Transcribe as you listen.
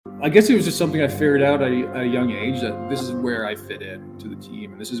I guess it was just something I figured out at a young age, that this is where I fit in to the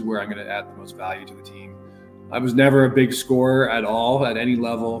team, and this is where I'm going to add the most value to the team. I was never a big scorer at all at any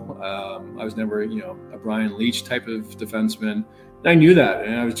level. I was never, a Brian Leach type of defenseman. And I knew that,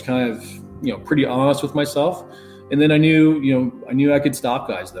 and I was kind of, pretty honest with myself. And then I knew I could stop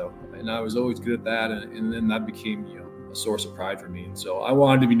guys though, and I was always good at that. And then that became, a source of pride for me. And so I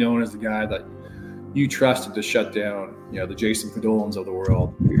wanted to be known as the guy that you trusted to shut down, the Jason Podolans of the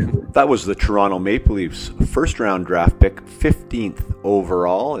world. That was the Toronto Maple Leafs first-round draft pick, 15th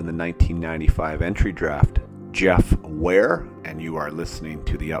overall in the 1995 entry draft, Jeff Ware, and you are listening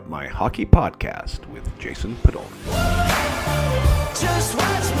to the Up My Hockey podcast with Jason Podolak. Just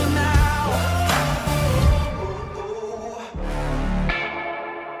watch me now.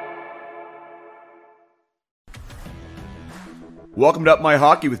 Welcome to Up My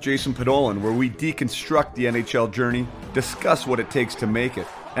Hockey with Jason Podolak, where we deconstruct the NHL journey, discuss what it takes to make it,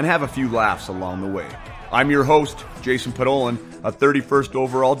 and have a few laughs along the way. I'm your host, Jason Podolak, a 31st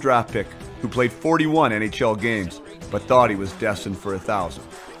overall draft pick who played 41 NHL games, but thought he was destined for 1,000.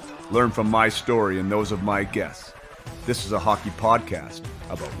 Learn from my story and those of my guests. This is a hockey podcast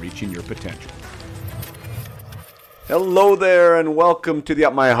about reaching your potential. Hello there, and welcome to the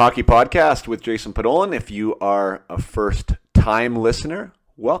Up My Hockey podcast with Jason Podolak. If you are a first-time listener,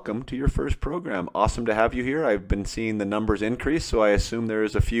 welcome to your first program. Awesome to have you here. I've been seeing the numbers increase, so I assume there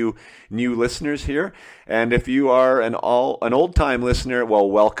is a few new listeners here. And if you are an old-time listener,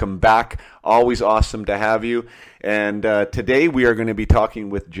 well, welcome back. Always awesome to have you. And today we are going to be talking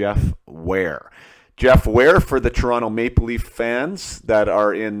with Jeff Ware. Jeff Ware, for the Toronto Maple Leaf fans that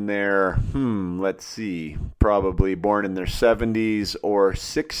are in their, probably born in their 70s or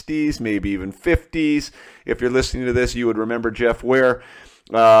 60s, maybe even 50s. If you're listening to this, you would remember Jeff Ware.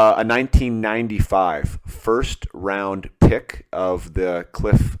 A 1995 first-round pick of the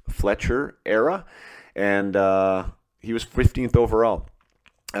Cliff Fletcher era, and he was 15th overall.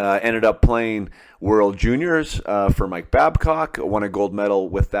 Ended up playing World Juniors for Mike Babcock, won a gold medal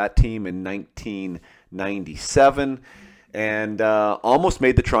with that team in 1997, and almost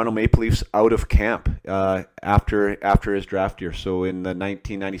made the Toronto Maple Leafs out of camp after his draft year. So in the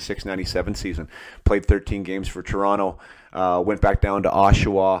 1996-97 season, played 13 games for Toronto, went back down to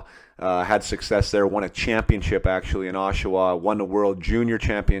Oshawa, had success there, won a championship actually in Oshawa, won the World Junior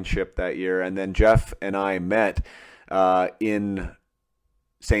Championship that year, and then Jeff and I met in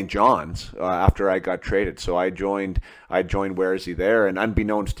St. John's after I got traded. So I joined Wersey there, and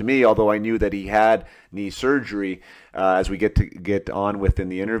unbeknownst to me, although I knew that he had knee surgery, as we get on within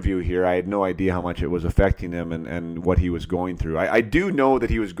the interview here, I had no idea how much it was affecting him and what he was going through. I do know that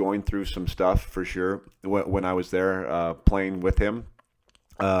he was going through some stuff for sure when I was there playing with him.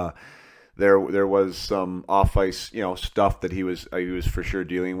 There was some off-ice, stuff that he was for sure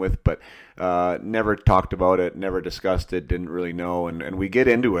dealing with, but never talked about it, never discussed it, didn't really know, and we get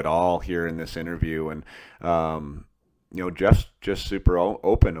into it all here in this interview, and Jeff's just super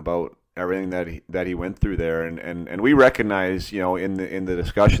open about everything that he went through there, and we recognize, in the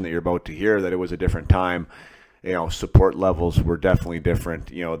discussion that you're about to hear, that it was a different time. Support levels were definitely different.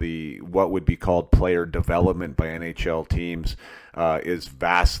 The what would be called player development by NHL teams is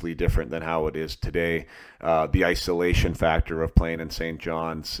vastly different than how it is today. The isolation factor of playing in St.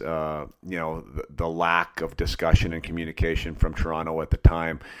 John's, the lack of discussion and communication from Toronto at the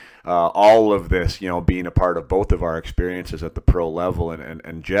time, all of this, being a part of both of our experiences at the pro level,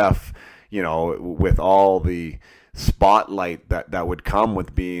 and Jeff, with all the spotlight that would come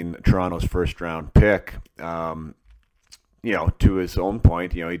with being Toronto's first round pick, to his own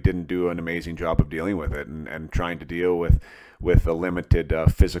point, he didn't do an amazing job of dealing with it and trying to deal with a limited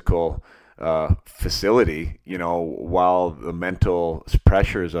physical facility, while the mental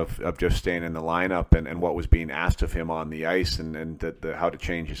pressures of just staying in the lineup and what was being asked of him on the ice and the how to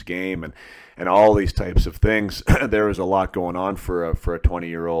change his game and all these types of things. There was a lot going on for a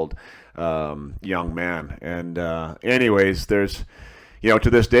 20-year-old young man. And anyways, there's, to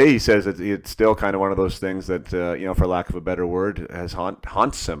this day, he says it's still kind of one of those things that, for lack of a better word, has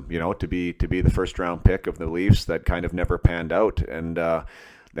haunts him, to be the first round pick of the Leafs that kind of never panned out. And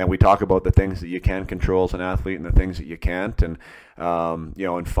then we talk about the things that you can control as an athlete and the things that you can't, and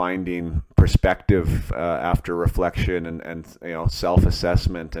and finding perspective after reflection and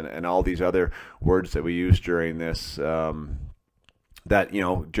self-assessment and all these other words that we use during this. That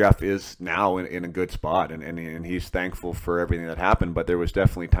Jeff is now in a good spot, and he's thankful for everything that happened. But there was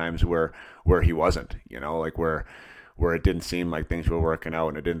definitely times where he wasn't, like where it didn't seem like things were working out,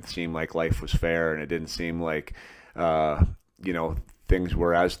 and it didn't seem like life was fair, and it didn't seem like things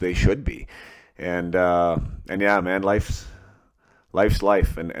were as they should be. And yeah, man, life's life's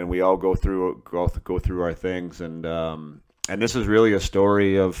life, and we all go through our things, and this is really a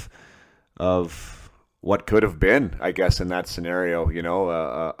story of what could have been, I guess, in that scenario.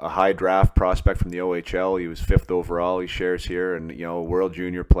 A high draft prospect from the OHL. He was 5th overall. He shares here, and a world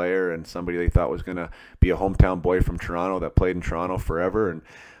junior player, and somebody they thought was going to be a hometown boy from Toronto that played in Toronto forever, and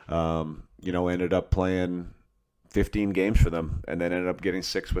ended up playing 15 games for them, and then ended up getting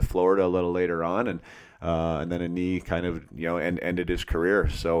 6 with Florida a little later on, and then a knee kind of ended his career.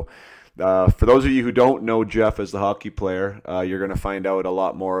 So. For those of you who don't know Jeff as the hockey player, you're going to find out a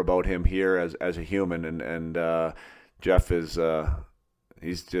lot more about him here as a human. And Jeff is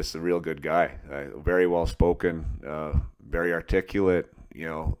he's just a real good guy, very well spoken, very articulate,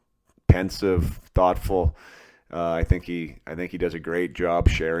 pensive, thoughtful. I think he does a great job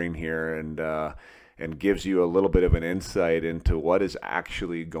sharing here and gives you a little bit of an insight into what is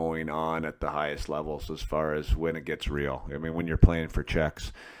actually going on at the highest levels as far as when it gets real. I mean, when you're playing for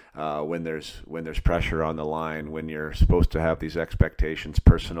checks. When there's pressure on the line, when you're supposed to have these expectations,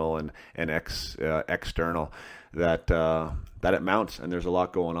 personal and external, that it mounts, and there's a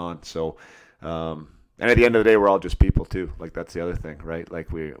lot going on. So, and at the end of the day, we're all just people too. Like, that's the other thing, right? Like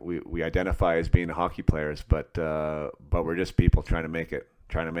we identify as being hockey players, but we're just people trying to make it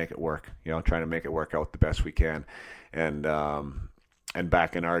work. Trying to make it work out the best we can. And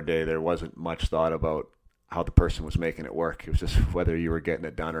back in our day, there wasn't much thought about how the person was making it work. It was just whether you were getting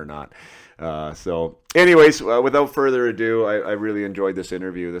it done or not. So anyways, without further ado, I really enjoyed this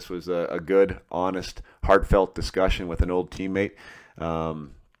interview. This was a good, honest, heartfelt discussion with an old teammate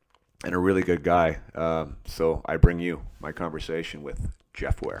and a really good guy. So I bring you my conversation with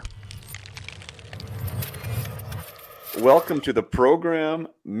Jeff Ware. Welcome to the program,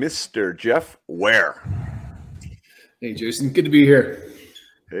 Mr. Jeff Ware. Hey, Jason. Good to be here.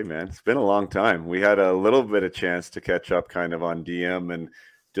 Hey, man, it's been a long time. We had a little bit of chance to catch up kind of on DM and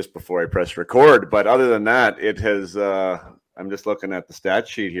just before I pressed record. But other than that, it has I'm just looking at the stat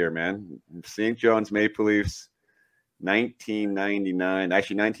sheet here, man. St. John's Maple Leafs, 1999.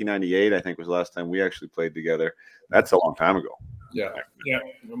 Actually, 1998, I think, was the last time we actually played together. That's a long time ago. Yeah.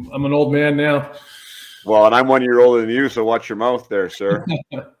 I'm an old man now. Well, and I'm 1 year older than you, so watch your mouth there, sir.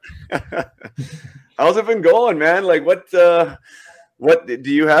 How's it been going, man? Like, what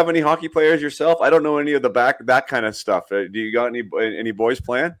do you have any hockey players yourself? I don't know any of that kind of stuff. Do you got any boys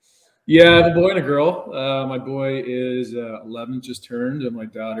playing? Yeah, I have a boy and a girl. My boy is 11, just turned, and my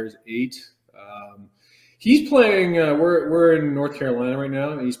daughter's 8. He's playing. We're in North Carolina right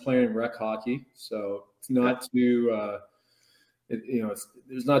now, and he's playing rec hockey. So it's not too.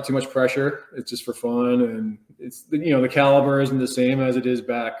 There's not too much pressure. It's just for fun, and it's the caliber isn't the same as it is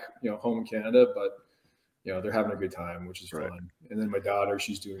back home in Canada, but. They're having a good time, which is fun. Right. And then my daughter,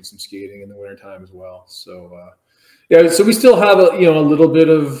 she's doing some skating in the wintertime as well. So, so we still have a little bit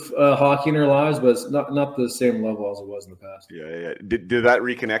of hockey in our lives, but it's not the same level as it was in the past. Yeah. Did that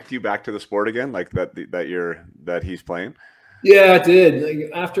reconnect you back to the sport again, like that he's playing? Yeah, it did. Like,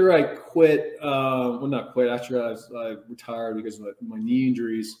 after I quit, not quit, after I retired because of my knee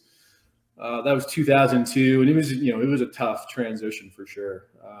injuries, that was 2002. And it was a tough transition for sure.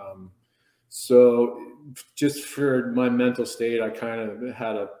 So just for my mental state, I kind of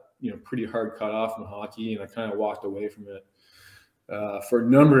had a pretty hard cut off from hockey, and I kind of walked away from it for a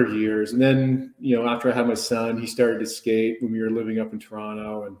number of years. And then after I had my son, he started to skate when we were living up in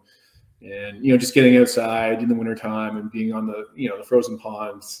Toronto, and just getting outside in the wintertime and being on the the frozen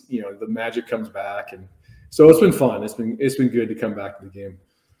ponds, the magic comes back, and so it's been fun. It's been good to come back to the game.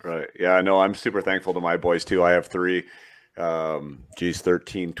 Right. Yeah. No, I'm super thankful to my boys too. I have 3.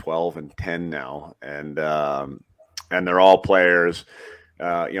 13, 12, and 10 now, and they're all players,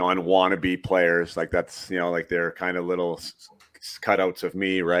 and wannabe players. Like, that's like they're kind of little cutouts of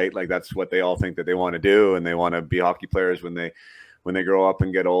me, right? Like, that's what they all think that they want to do, and they want to be hockey players when they grow up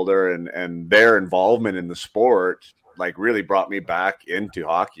and get older. And their involvement in the sport like really brought me back into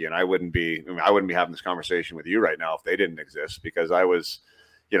hockey. And I wouldn't be having this conversation with you right now if they didn't exist, because I was.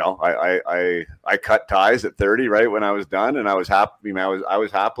 I cut ties at 30, right, when I was done, and I was happy. I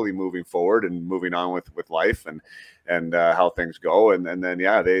was happily moving forward and moving on with life and how things go. And then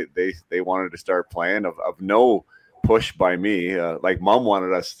they wanted to start playing of no push by me. Like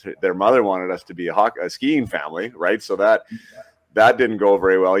their mother wanted us to be a skiing family, right? So that didn't go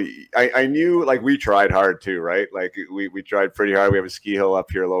very well. I knew, like, we tried hard too, right? Like we tried pretty hard. We have a ski hill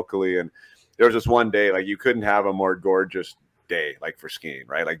up here locally, and there was just one day, like, you couldn't have a more gorgeous day, like, for skiing,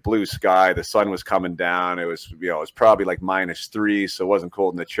 right? Like, blue sky, the sun was coming down. It was, it was probably like -3, so it wasn't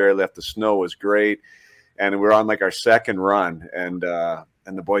cold in the chairlift. The snow was great, and we're on like our second run, and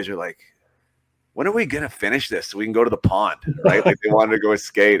the boys are like, when are we going to finish this so we can go to the pond, right? Like they wanted to go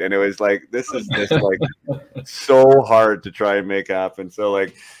skate. And it was like, this is just like so hard to try and make happen. So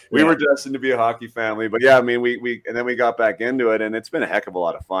like we were destined to be a hockey family, but yeah, I mean, we and then we got back into it, and it's been a heck of a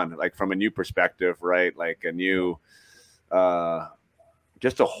lot of fun, like from a new perspective, right? Like a new,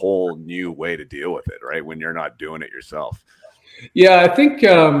 just a whole new way to deal with it, right? When you're not doing it yourself. Yeah, I think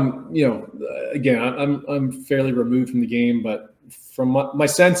again, I'm fairly removed from the game, but from my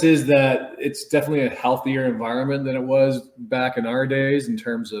sense is that it's definitely a healthier environment than it was back in our days in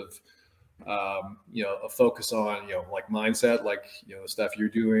terms of a focus on like mindset, like the stuff you're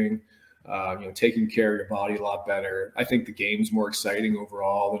doing, taking care of your body a lot better. I think the game's more exciting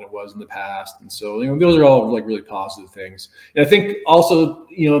overall than it was in the past, and so those are all like really positive things. And I think also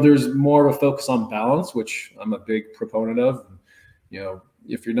there's more of a focus on balance, which I'm a big proponent of.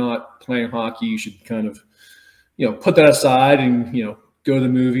 If you're not playing hockey, you should kind of, put that aside and, go to the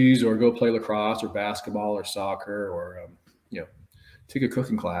movies or go play lacrosse or basketball or soccer or, take a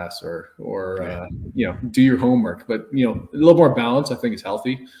cooking class or do your homework. But, a little more balance, I think, is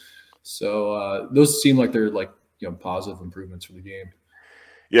healthy. So those seem like they're like, positive improvements for the game.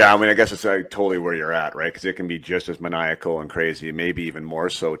 Yeah, I mean, I guess it's totally where you're at, right? Because it can be just as maniacal and crazy, maybe even more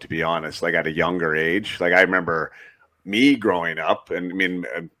so, to be honest, like at a younger age. Like I remember me growing up, and I mean,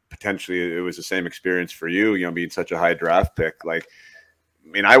 potentially it was the same experience for you, being such a high draft pick. Like,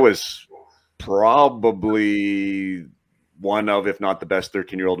 I mean, I was probably one of, if not the best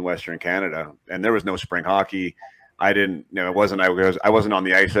 13-year-old in Western Canada, and there was no spring hockey. I didn't, I wasn't on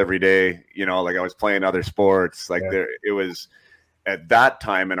the ice every day, like I was playing other sports. Like it was at that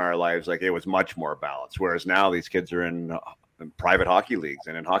time in our lives, like it was much more balanced. Whereas now these kids are in private hockey leagues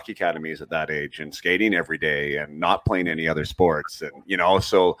and in hockey academies at that age and skating every day and not playing any other sports. And,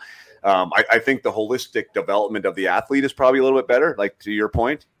 so I think the holistic development of the athlete is probably a little bit better. Like to your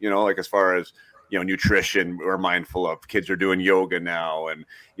point, like as far as, nutrition, we're mindful of. Kids are doing yoga now, and,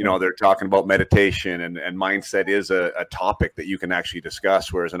 they're talking about meditation, and mindset is a topic that you can actually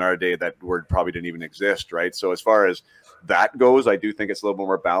discuss. Whereas in our day, that word probably didn't even exist. Right. So as far as that goes, I do think it's a little bit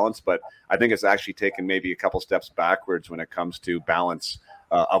more balanced, but I think it's actually taken maybe a couple steps backwards when it comes to balance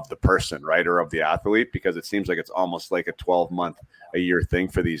of the person, right, or of the athlete, because it seems like it's almost like a 12-month, a year thing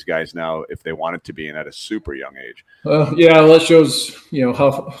for these guys now if they want it to be, and at a super young age. Yeah, well, that shows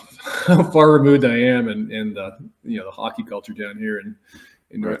how far removed I am and the hockey culture down here in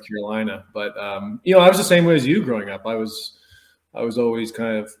North Carolina. But I was the same way as you growing up. I was always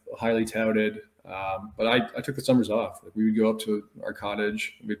kind of highly touted. But I took the summers off. Like we would go up to our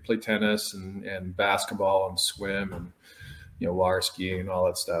cottage, we'd play tennis and basketball and swim and, water skiing and all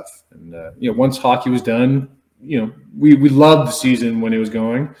that stuff. And, once hockey was done, we loved the season when it was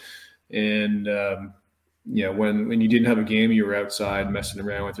going. And, when you didn't have a game, you were outside messing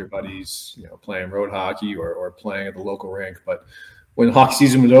around with your buddies, playing road hockey or playing at the local rink. But when hockey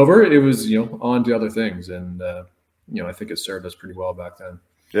season was over, it was, on to other things. And, I think it served us pretty well back then.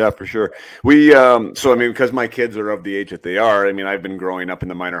 Yeah, for sure. So I mean, because my kids are of the age that they are, I mean, I've been growing up in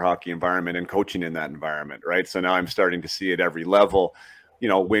the minor hockey environment and coaching in that environment, right? So now I'm starting to see at every level,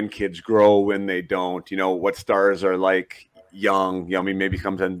 when kids grow, when they don't, what stars are like young, I mean, maybe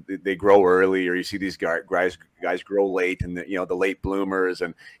sometimes they grow early, or you see these guys grow late, and the late bloomers,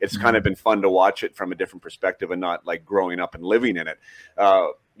 and it's kind of been fun to watch it from a different perspective and not like growing up and living in it.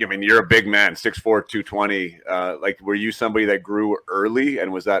 I mean, you're a big man, 6'4", 220. Like, were you somebody that grew early,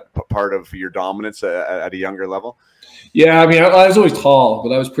 and was that part of your dominance at a younger level? Yeah, I mean, I was always tall,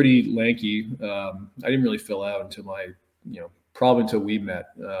 but I was pretty lanky. I didn't really fill out until probably until we met.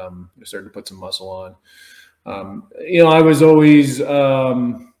 I started to put some muscle on. I was always, I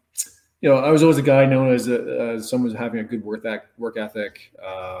was always a guy known as someone who's having a good work ethic,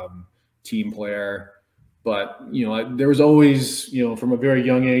 team player. But, there was always, from a very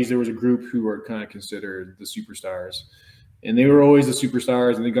young age, there was a group who were kind of considered the superstars. And they were always the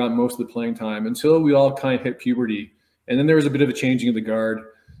superstars, and they got most of the playing time until we all kind of hit puberty. And then there was a bit of a changing of the guard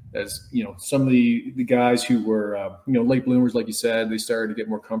as, some of the guys who were, late bloomers, like you said, they started to get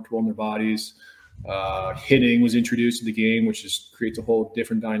more comfortable in their bodies. Hitting was introduced to the game, which just creates a whole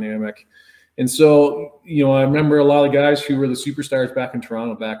different dynamic. And so, I remember a lot of guys who were the superstars back in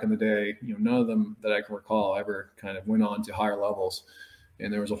Toronto back in the day, none of them that I can recall ever kind of went on to higher levels.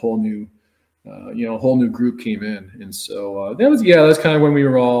 And there was a whole new group came in. And so that's kind of when we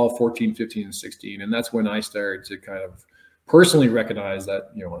were all 14, 15, and 16. And that's when I started to kind of personally recognize that,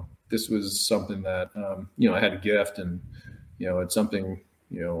 this was something that, I had a gift, and, it's something,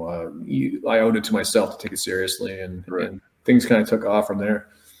 I owed it to myself to take it seriously, and things kind of took off from there.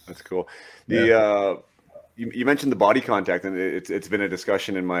 That's cool. You mentioned the body contact, and it's been a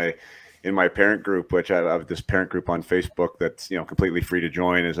discussion in my in my parent group, which I have this parent group on Facebook that's, completely free to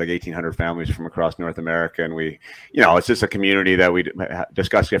join. Is like 1,800 families from across North America. And we, it's just a community that we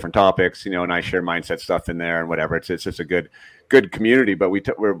discuss different topics, and I share mindset stuff in there and whatever. It's just a good community. But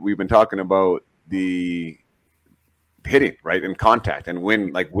we've been talking about the hitting, right, and contact, and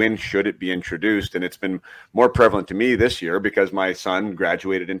when should it be introduced. And it's been more prevalent to me this year because my son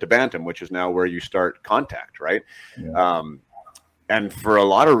graduated into bantam, which is now where you start contact, right? Yeah. And for a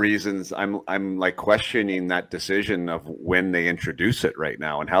lot of reasons, I'm like questioning that decision of when they introduce it right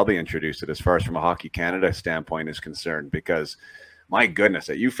now and how they introduce it, as far as from a Hockey Canada standpoint is concerned. Because my goodness,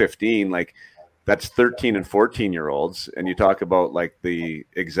 at U15, like, that's 13 and 14-year-olds. And you talk about like the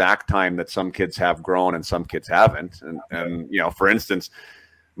exact time that some kids have grown and some kids haven't. And for instance,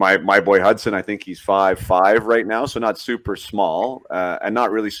 my boy Hudson, I think he's 5'5" right now. So not super small and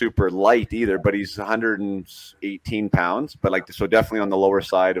not really super light either, but he's 118 pounds, but so definitely on the lower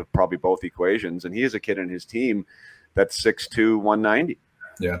side of probably both equations. And he is a kid in his team that's 6'2", 190.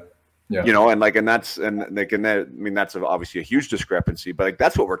 Yeah. Yeah. And that's obviously a huge discrepancy, but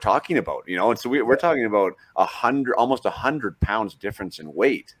that's what we're talking about, and so we're talking about almost 100 pounds difference in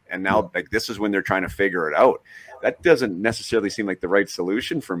weight. And now this is when they're trying to figure it out. That doesn't necessarily seem like the right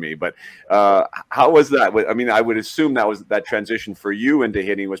solution for me, but how was that? I mean, I would assume that transition for you into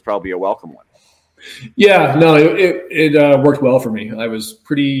hitting was probably a welcome one. Yeah, no, it worked well for me. I was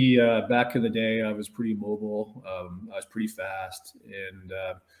pretty, back in the day, I was pretty mobile. I was pretty fast. And,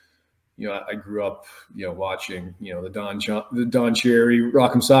 I grew up, watching, the Don Cherry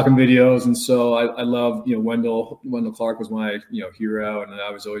Rock'em Sock'em videos. And so I loved, Wendell Clark was my, hero. And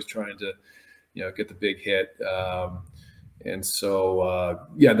I was always trying to, get the big hit. And so,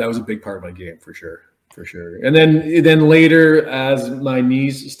 that was a big part of my game for sure. And then later, as my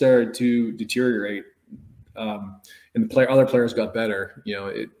knees started to deteriorate, and other players got better,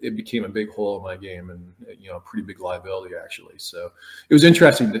 it became a big hole in my game, and a pretty big liability actually. So it was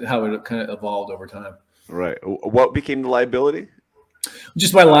interesting how it kind of evolved over time. Right. What became the liability?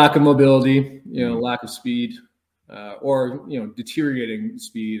 Just my lack of mobility, lack of speed, or deteriorating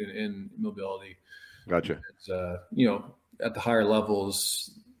speed and mobility. Gotcha. At the higher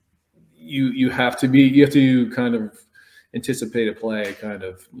levels, you have to kind of anticipate a play, kind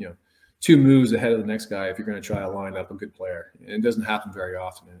of 2 moves ahead of the next guy if you're going to try to line up a good player. And it doesn't happen very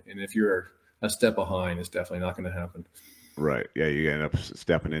often. And if you're a step behind, it's definitely not going to happen. Right. Yeah, you end up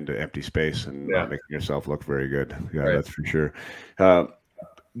stepping into empty space and not making yourself look very good. Yeah, right. That's for sure.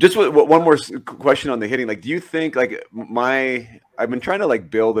 Just one more question on the hitting. Like, do you think I've been trying to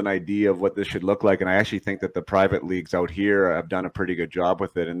build an idea of what this should look like, and I actually think that the private leagues out here have done a pretty good job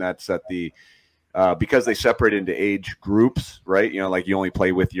with it, and that's that because they separate into age groups, right? You only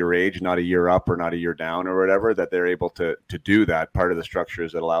play with your age, not a year up or not a year down or whatever, that they're able to do that. Part of the structure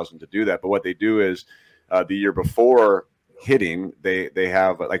is that allows them to do that. But what they do is the year before hitting, they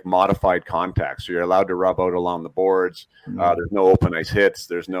have modified contact. So you're allowed to rub out along the boards. There's no open ice hits.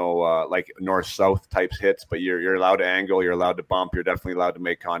 There's no north-south types hits, but you're allowed to angle. You're allowed to bump. You're definitely allowed to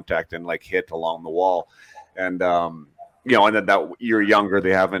make contact and hit along the wall. And, and that you're younger,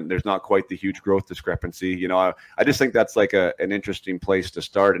 there's not quite the huge growth discrepancy. I just think that's an interesting place to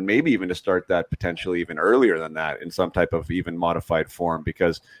start, and maybe even to start that potentially even earlier than that in some type of even modified form,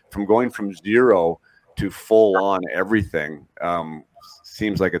 because from going from 0 to full on everything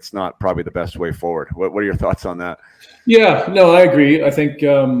seems like it's not probably the best way forward. What are your thoughts on that? Yeah, no, I agree. I think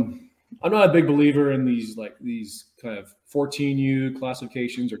I'm not a big believer in these kind of 14U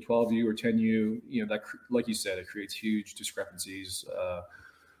classifications or 12U or 10U. That, like you said, it creates huge discrepancies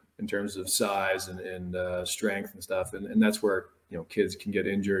in terms of size and strength and stuff, and that's where kids can get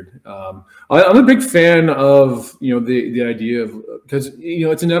injured. I'm a big fan of the idea of, because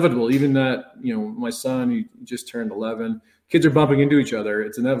it's inevitable. Even that my son, he just turned 11. Kids are bumping into each other.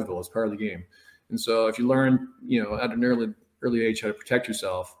 It's inevitable. It's part of the game. And so if you learn at an early age how to protect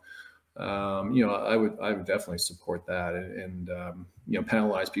yourself, I would definitely support that and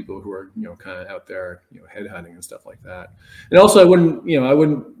penalize people who are kind of out there headhunting and stuff like that. And also I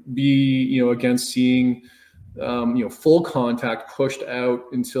wouldn't be against seeing full contact pushed out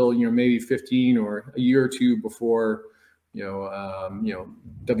until maybe 15 or a year or two before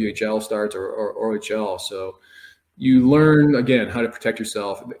WHL starts or OHL. So you learn again how to protect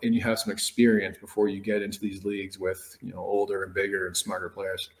yourself, and you have some experience before you get into these leagues with older and bigger and smarter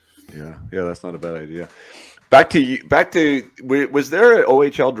players. Yeah, that's not a bad idea. Back to was there an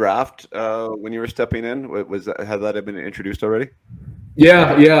OHL draft when you were stepping in? Had that been introduced already?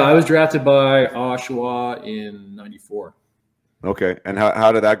 Yeah. I was drafted by Oshawa in '94. Okay, and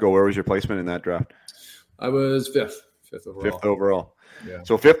how did that go? Where was your placement in that draft? I was fifth overall. Fifth overall. Yeah.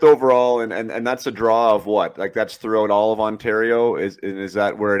 So 5th overall, and that's a draw of what? Like that's throughout all of Ontario. Is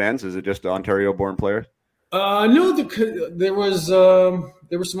that where it ends? Is it just Ontario-born players? No, there was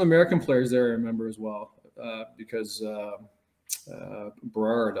some American players there I remember as well, because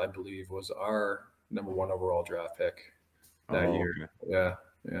Berard, I believe, was our number 1 overall draft pick that year. Okay.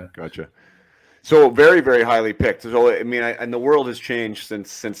 Yeah. Gotcha. So very, very highly picked. So I mean, and the world has changed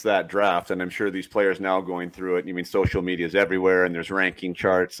since that draft, and I'm sure these players now going through it. You mean social media is everywhere, and there's ranking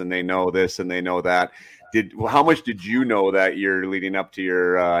charts, and they know this and they know that. How much did you know that year leading up to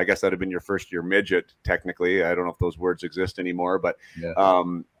your? I guess that'd have been your first year midget. Technically, I don't know if those words exist anymore, but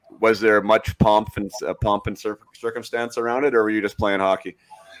was there much pomp and circumstance around it, or were you just playing hockey?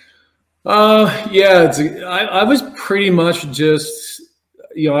 Yeah, I was pretty much just,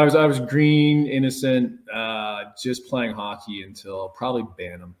 I was green, innocent, just playing hockey until probably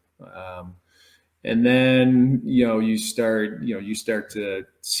Bantam. And then, you start to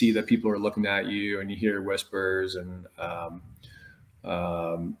see that people are looking at you and you hear whispers and,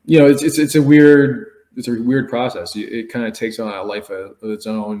 it's a weird process. It kind of takes on a life of its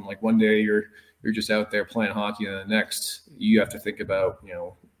own. Like one day you're just out there playing hockey, and the next you have to think about,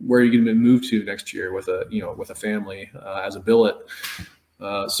 where are you going to move to next year with a family, as a billet.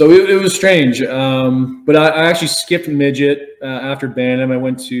 So it was strange. But I actually skipped midget after Bantam. I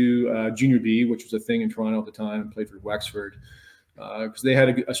went to Junior B, which was a thing in Toronto at the time, and played for Wexford because they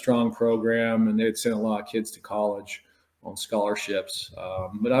had a strong program and they had sent a lot of kids to college on scholarships.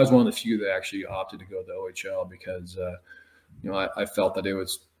 But I was one of the few that actually opted to go to the OHL because, I felt that it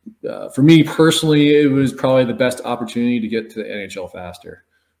was, for me personally, it was probably the best opportunity to get to the NHL faster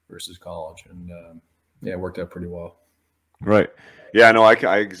versus college. And it worked out pretty well. Right. Yeah, no, I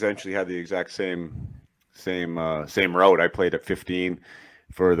essentially had the exact same route. I played at 15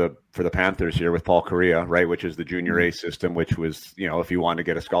 for the Panthers here with Paul Correa, right, which is the junior A system, which was, if you wanted to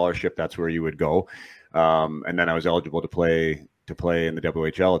get a scholarship, that's where you would go. And then I was eligible to play in the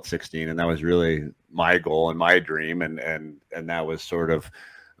WHL at 16, and that was really my goal and my dream, and that was sort of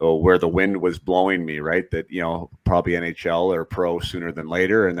where the wind was blowing me, right? That, probably NHL or pro sooner than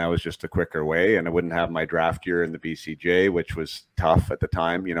later. And that was just a quicker way. And I wouldn't have my draft year in the BCJ, which was tough at the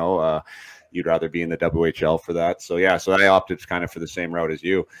time. You'd rather be in the WHL for that. So, so I opted kind of for the same route as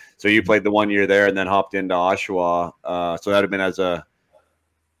you. So you played the 1 year there and then hopped into Oshawa. So that would have been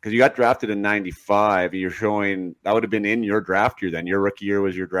because you got drafted in 95. You're showing that would have been in your draft year then. Your rookie year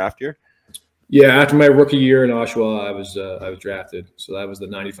was your draft year? Yeah, after my rookie year in Oshawa, I was drafted. So that was the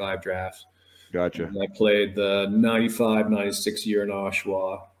 95 draft. Gotcha. And I played the 95, 96 year in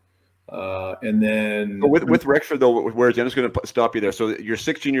Oshawa. And then with Rexford though, whereas I'm just going to stop you there. So your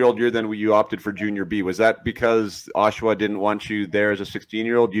 16-year-old year, then you opted for Junior B. Was that because Oshawa didn't want you there as a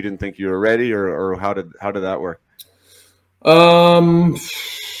 16-year-old? You didn't think you were ready, or how did that work? Oh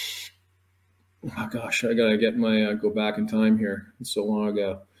gosh, I gotta get my go back in time here. It's so long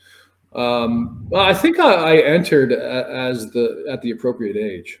ago. Well, I think I entered at the appropriate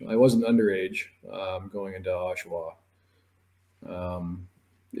age. I wasn't underage going into Oshawa.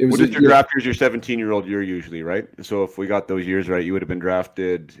 What is your draft years? Your 17-year-old year usually, right? So if we got those years right, you would have been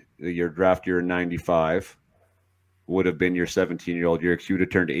drafted. Your draft year in 95 would have been your 17-year-old year because you would have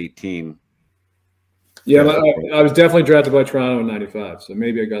turned 18. Yeah, I was definitely drafted by Toronto in 95. So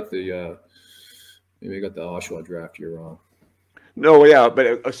maybe I got the Oshawa draft year wrong. No, yeah, but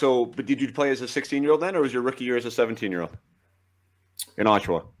did you play as a 16-year-old then, or was your rookie year as a 17-year-old in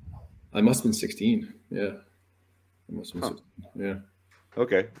Oshawa? I must have been 16. Yeah, I must have been 16. Yeah.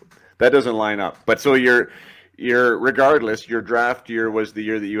 Okay, that doesn't line up. But so your regardless, your draft year was the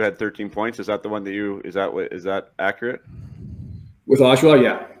year that you had 13 points. Is that the one that is that accurate? With Oshawa,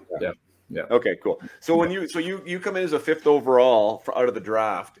 yeah. Yeah. Okay, cool. So when you come in as a 5th overall out of the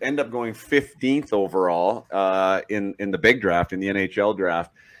draft, end up going 15th overall in the big draft, in the NHL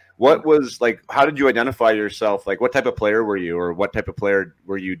draft. What was like? How did you identify yourself? Like, what type of player were you, or what type of player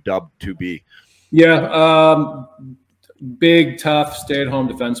were you dubbed to be? Yeah, big, tough, stay-at-home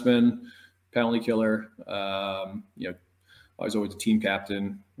defenseman, penalty killer. I was always a team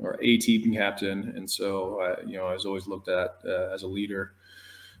captain or a team captain, and so I was always looked at as a leader.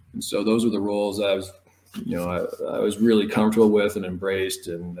 And so those were the roles I was really comfortable with and embraced,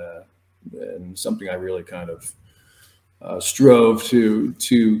 and something I really kind of strove to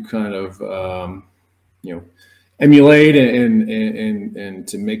kind of emulate and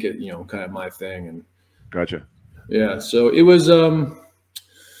to make it kind of my thing. And gotcha. Yeah, so it was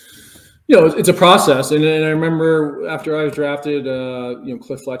it's a process, and I remember after I was drafted,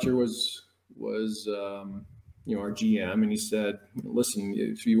 Cliff Fletcher was our GM, and he said, "Listen,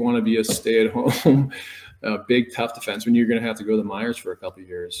 if you want to be a stay-at-home, big tough defenseman, you're going to have to go to the minors for a couple of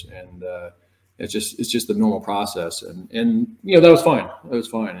years." And it's just the normal process, and that was fine. That was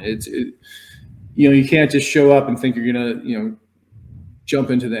fine. You can't just show up and think you're going to jump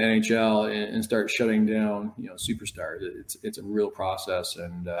into the NHL and start shutting down superstars. It's a real process,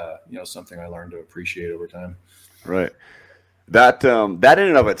 and something I learned to appreciate over time. Right. That in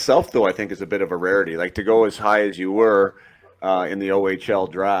and of itself, though, I think is a bit of a rarity. Like, to go as high as you were in the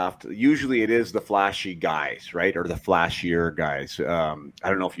OHL draft, usually it is the flashy guys, right, or the flashier guys. I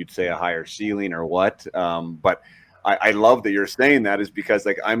don't know if you'd say a higher ceiling or what, but I love that you're saying that, is because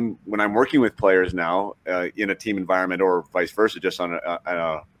like when I'm working with players now in a team environment or vice versa, just on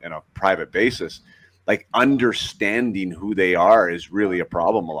a private basis, like understanding who they are is really a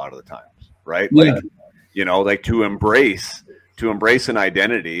problem a lot of the times, right? Yeah. Like, like to embrace an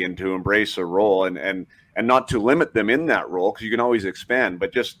identity and to embrace a role and not to limit them in that role, because you can always expand,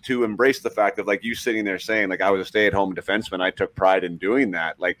 but just to embrace the fact of, like, you sitting there saying, like, I was a stay-at-home defenseman, I took pride in doing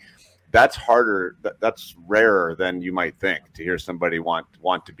that. Like, that's harder. That's rarer than you might think, to hear somebody want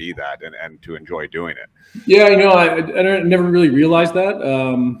to be that and to enjoy doing it. Yeah, I never really realized that.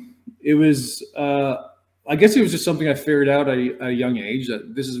 It was, I guess it was just something I figured out at a young age,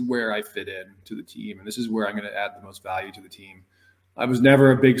 that this is where I fit in to the team, and this is where I'm going to add the most value to the team. I was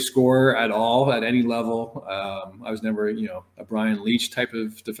never a big scorer at all at any level. I was never, a Brian Leetch type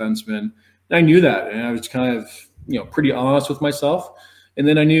of defenseman. And I knew that, and I was kind of, pretty honest with myself. And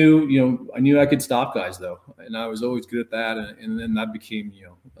then I knew I could stop guys, though, and I was always good at that. And then that became,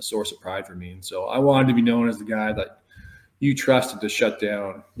 a source of pride for me. And so I wanted to be known as the guy that you trusted to shut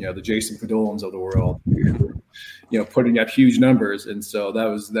down, the Jason Podolans of the world, putting up huge numbers. And so that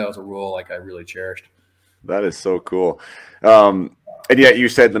was a role like I really cherished. That is so cool. And yet you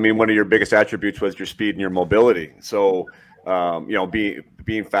said, one of your biggest attributes was your speed and your mobility. So,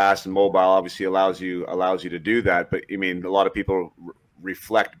 being fast and mobile obviously allows you to do that. But a lot of people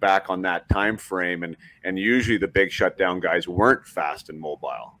reflect back on that time frame, and usually the big shutdown guys weren't fast and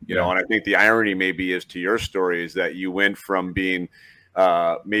mobile, and I think the irony maybe is to your story is that you went from being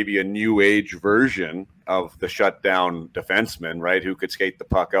maybe a new age version of the shutdown defenseman, right, who could skate the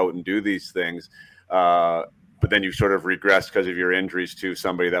puck out and do these things, but then you sort of regressed because of your injuries to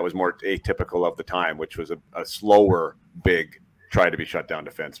somebody that was more atypical of the time, which was a slower, big, try to be shut down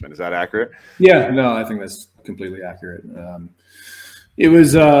defenseman. Is that accurate? Yeah, no, I think that's completely accurate. It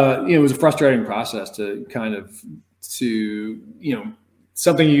was a frustrating process to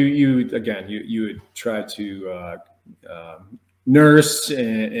something you would try to nurse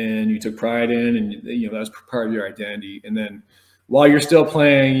and you took pride in, and that was part of your identity. And then while you're still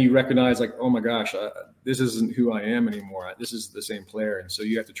playing, you recognize, like, oh my gosh, this isn't who I am anymore. This is the same player. And so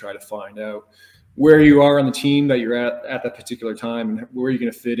you have to try to find out where you are on the team that you're at that particular time, and where you're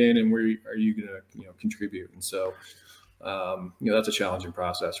going to fit in, and where are you going to contribute. And so that's a challenging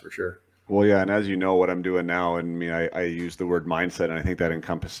process for sure. Well, yeah, and as you know, what I'm doing now, and I use the word mindset, and I think that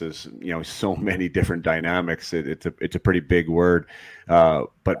encompasses so many different dynamics. It's a pretty big word,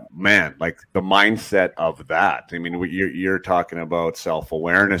 but man, like the mindset of that. You're talking about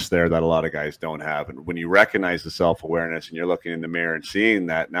self-awareness there that a lot of guys don't have, and when you recognize the self-awareness and you're looking in the mirror and seeing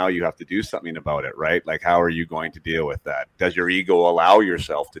that, now you have to do something about it, right? Like, how are you going to deal with that? Does your ego allow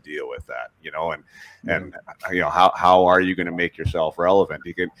yourself to deal with that? And how are you going to make yourself relevant?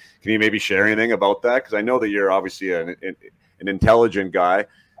 Can you maybe share anything about that? Because I know that you're obviously an intelligent guy,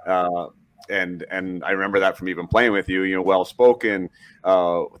 and I remember that from even playing with you. Well-spoken,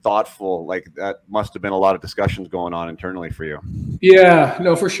 thoughtful. Like, that must have been a lot of discussions going on internally for you. Yeah,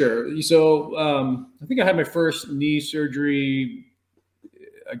 no, for sure. So I think I had my first knee surgery.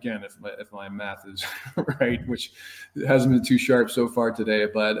 Again, if my math is right, which hasn't been too sharp so far today,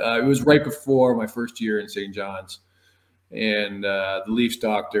 but it was right before my first year in St. John's. And the Leafs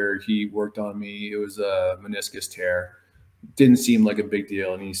doctor, he worked on me. It was a meniscus tear. Didn't seem like a big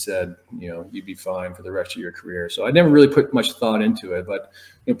deal. And he said, you'd be fine for the rest of your career. So I never really put much thought into it. But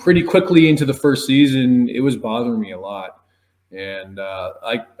pretty quickly into the first season, it was bothering me a lot. And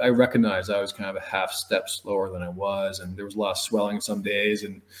I recognized I was kind of a half step slower than I was. And there was a lot of swelling some days.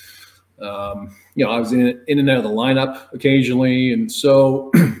 And, I was in and out of the lineup occasionally. And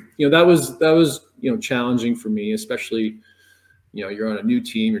so, that was challenging for me, especially, you're on a new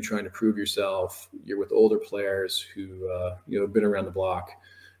team, you're trying to prove yourself, you're with older players who, have been around the block,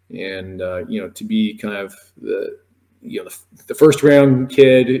 and, to be kind of the first round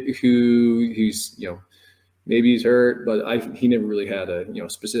kid who's, maybe he's hurt, but he never really had a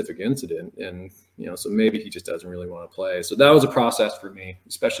specific incident, and so maybe he just doesn't really want to play. So that was a process for me,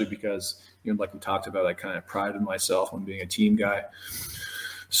 especially because like we talked about, I kind of prided myself on being a team guy.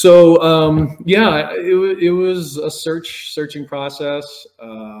 So it was a searching process.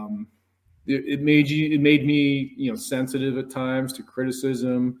 It made me sensitive at times to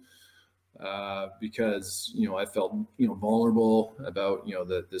criticism. Because I felt vulnerable about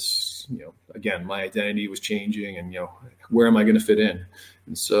this again, my identity was changing, and where am I going to fit in?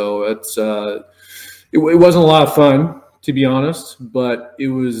 And so it wasn't a lot of fun, to be honest, but it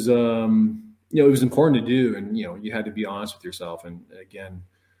was it was important to do, and you had to be honest with yourself, and again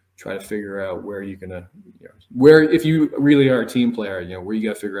try to figure out where you're gonna where, if you really are a team player, where you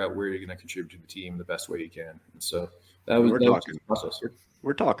got to figure out where you're going to contribute to the team the best way you can. And so that was the process.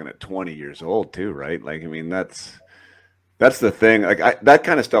 We're talking at 20 years old too, right? Like, I mean, that's the thing. Like that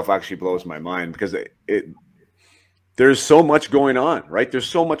kind of stuff actually blows my mind, because there's so much going on, right? There's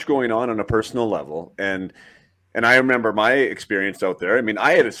so much going on a personal level. And I remember my experience out there. I mean,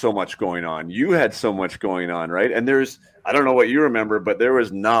 I had so much going on. You had so much going on, right? And I don't know what you remember, but there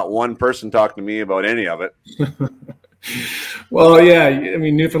was not one person talking to me about any of it. Well, yeah. I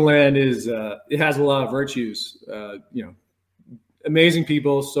mean, Newfoundland it has a lot of virtues, amazing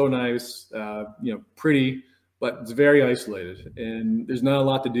people, so nice, pretty, but it's very isolated, and there's not a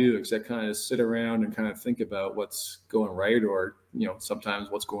lot to do except kind of sit around and kind of think about what's going right, or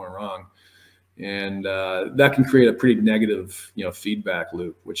sometimes what's going wrong, and that can create a pretty negative feedback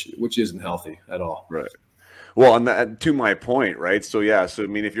loop, which isn't healthy at all. Right. Well, and that, to my point, right? So I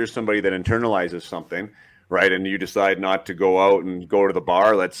mean, if you're somebody that internalizes something, right, and you decide not to go out and go to the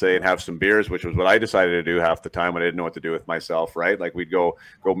bar, let's say, and have some beers, which was what I decided to do half the time when I didn't know what to do with myself, right? Like, we'd go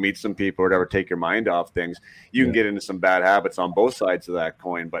meet some people or whatever, take your mind off things. You can get into some bad habits on both sides of that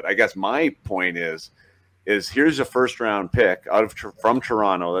coin. But I guess my point is here's a first-round pick from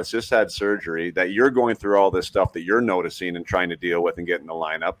Toronto that's just had surgery, that you're going through all this stuff that you're noticing and trying to deal with and get in the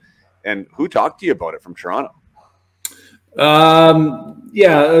lineup. And who talked to you about it from Toronto?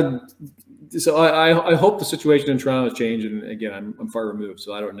 So I hope the situation in Toronto has changed, and again, I'm far removed,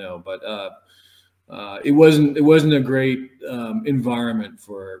 so I don't know. But it wasn't a great environment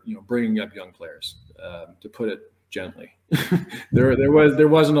for bringing up young players, to put it gently. there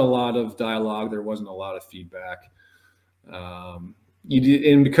wasn't a lot of dialogue, there wasn't a lot of feedback. And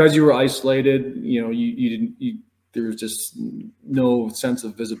because you were isolated, there was just no sense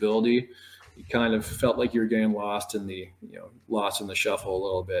of visibility. You kind of felt like you were getting lost in the shuffle a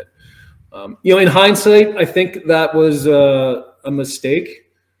little bit. In hindsight, I think that was a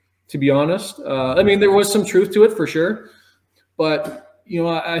mistake, to be honest. I mean, there was some truth to it for sure, but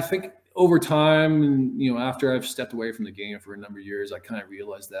I think over time, and after I've stepped away from the game for a number of years, I kind of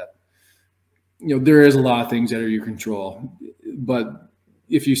realized that there is a lot of things out of your control, but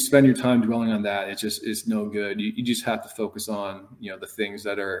if you spend your time dwelling on that, it's no good. You just have to focus on the things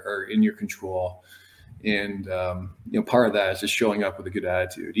that are in your control. And, part of that is just showing up with a good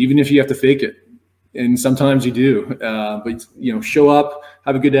attitude, even if you have to fake it. And sometimes you do, but, show up,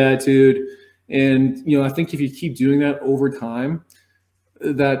 have a good attitude. And, I think if you keep doing that over time,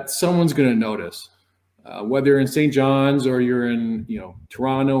 that someone's going to notice, whether in St. John's or you're in,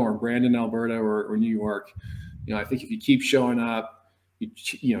 Toronto or Brandon, Alberta, or New York. I think if you keep showing up,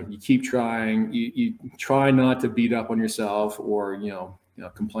 you keep trying, you try not to beat up on yourself or,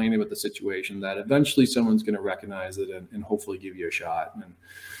 complaining about the situation, that eventually someone's going to recognize it and hopefully give you a shot. And,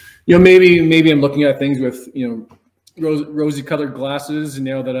 maybe I'm looking at things with, rosy colored glasses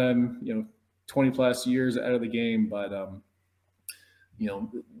now that I'm, 20 plus years out of the game. But,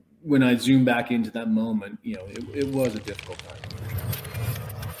 when I zoom back into that moment, it was a difficult time.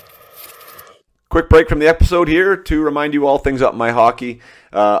 Quick break from the episode here to remind you all things Up My Hockey.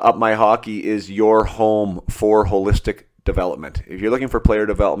 Up My Hockey is your home for holistic development. If you're looking for player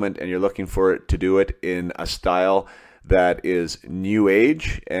development and you're looking for it to do it in a style that is new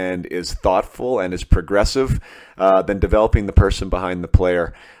age and is thoughtful and is progressive, then developing the person behind the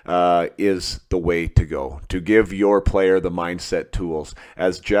player is the way to go. To give your player the mindset tools.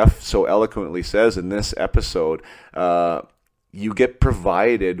 As Jeff so eloquently says in this episode, you get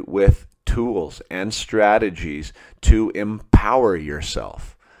provided with tools and strategies to empower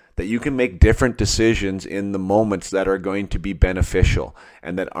yourself, that you can make different decisions in the moments that are going to be beneficial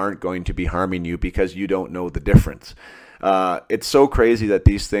and that aren't going to be harming you because you don't know the difference. It's so crazy that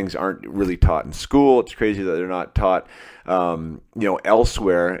these things aren't really taught in school. It's crazy that they're not taught,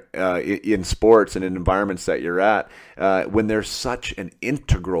 elsewhere in sports and in environments that you're at, when they're such an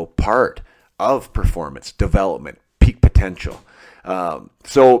integral part of performance, development, peak potential.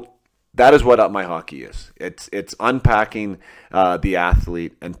 So that is what Up My Hockey is. It's unpacking the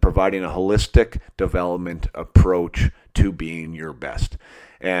athlete and providing a holistic development approach to being your best.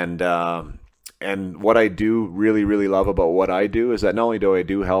 And what I do really, really love about what I do is that not only do I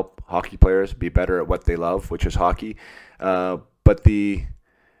do help hockey players be better at what they love, which is hockey, but the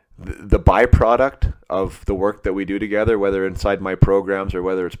byproduct of the work that we do together, whether inside my programs or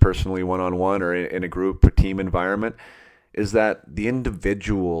whether it's personally one-on-one or in a group or team environment, is that the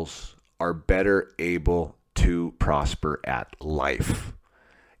individuals are better able to prosper at life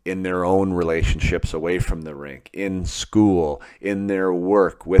in their own relationships away from the rink, in school, in their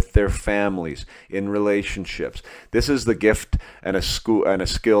work, with their families, in relationships. This is the gift and a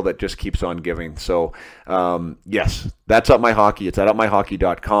skill that just keeps on giving. So, yes, that's Up My Hockey. It's at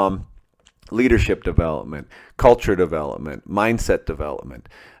upmyhockey.com. Leadership development, culture development, mindset development,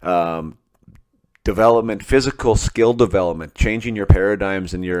 physical skill development, changing your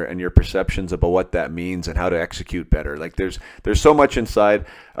paradigms and your perceptions about what that means and how to execute better. Like there's so much inside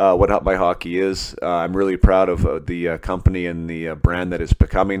what Up My Hockey is. I'm really proud of the company and the brand that it's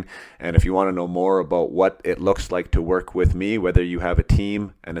becoming. And if you want to know more about what it looks like to work with me, whether you have a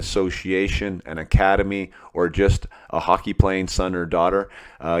team, an association, an academy, or just a hockey playing son or daughter,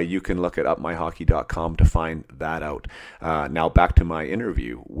 you can look at upmyhockey.com to find that out. Now back to my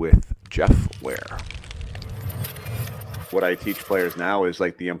interview with Jeff Ware. What I teach players now is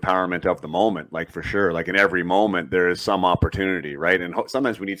like the empowerment of the moment, like for sure. Like in every moment, there is some opportunity, right? And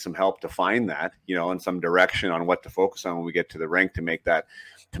sometimes we need some help to find that, and some direction on what to focus on when we get to the rink to make that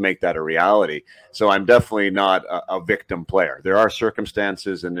a reality. So I'm definitely not a victim player. There are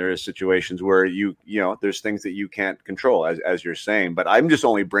circumstances and there is situations where there's things that you can't control, as you're saying. But I'm just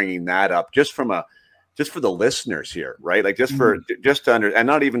only bringing that up just for the listeners here, right? Like just to and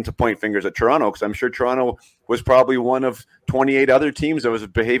not even to point fingers at Toronto, because I'm sure Toronto was probably one of 28 other teams that was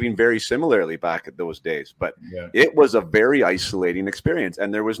behaving very similarly back at those days. But It was a very isolating experience,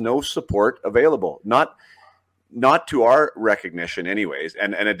 and there was no support available. Not to our recognition anyways.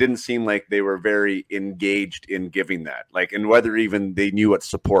 And it didn't seem like they were very engaged in giving that, like, and whether even they knew what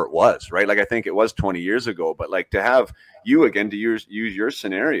support was, right? Like, I think it was 20 years ago, but like to have you again, to use your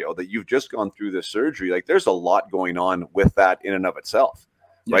scenario that you've just gone through the surgery, like there's a lot going on with that in and of itself,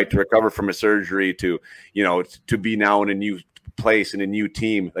 right? To recover from a surgery, to be now in a new place, in a new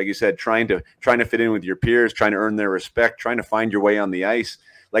team, like you said, trying to fit in with your peers, trying to earn their respect, trying to find your way on the ice.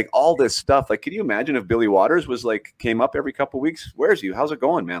 Like all this stuff, like, could you imagine if Billy Waters came up every couple of weeks? Where's you? How's it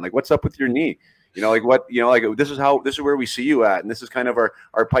going, man? Like, what's up with your knee? This is where we see you at. And this is kind of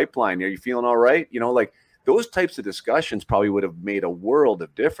our pipeline. Are you feeling all right? Like those types of discussions probably would have made a world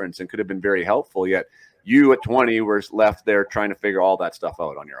of difference and could have been very helpful. Yet you at 20 were left there trying to figure all that stuff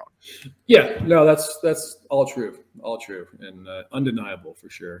out on your own. Yeah, no, that's all true, and undeniable for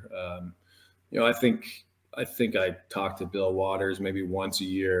sure. I think I talk to Bill Waters maybe once a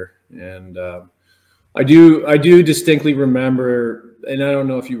year, and I do distinctly remember, and I don't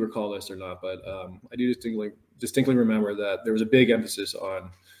know if you recall this or not, but I do distinctly remember that there was a big emphasis on,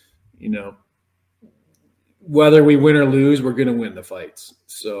 whether we win or lose, we're going to win the fights.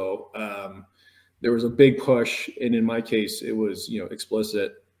 So there was a big push, and in my case, it was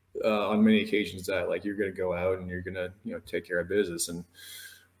explicit on many occasions that like you're going to go out and you're going to take care of business, and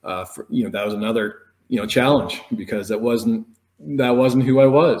that was another challenge, because that wasn't who I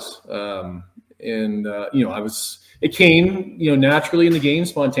was. It came, naturally in the game,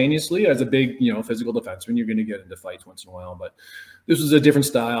 spontaneously. As a big, physical defenseman, you're going to get into fights once in a while, but this was a different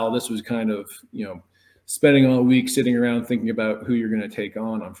style. This was kind of, spending all week sitting around thinking about who you're going to take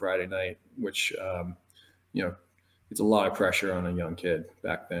on Friday night, which, it's a lot of pressure on a young kid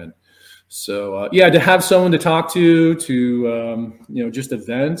back then. So, to have someone to talk to just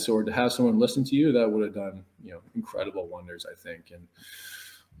events, or to have someone listen to you, that would have done, incredible wonders, I think.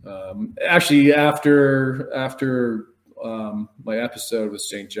 And actually, after my episode with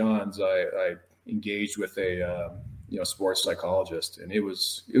St. John's, I engaged with a sports psychologist, and it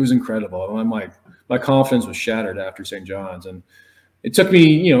was incredible. My confidence was shattered after St. John's, and it took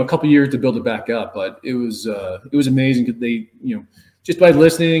me a couple years to build it back up, but it was amazing. They just by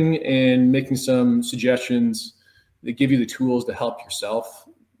listening and making some suggestions, they give you the tools to help yourself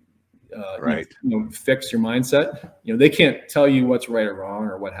fix your mindset. They can't tell you what's right or wrong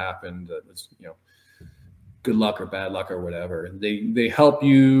or what happened. Good luck or bad luck or whatever. They help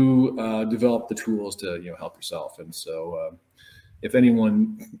you develop the tools to help yourself. And so if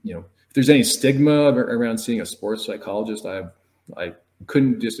anyone, if there's any stigma around seeing a sports psychologist, I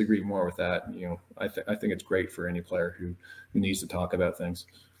couldn't disagree more with that. I think it's great for any player who needs to talk about things.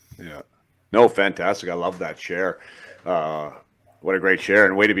 Yeah. No, fantastic. I love that share. What a great share,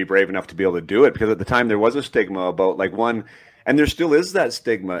 and way to be brave enough to be able to do it, because at the time there was a stigma about like one, and there still is that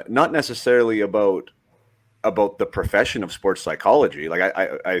stigma, not necessarily about the profession of sports psychology. Like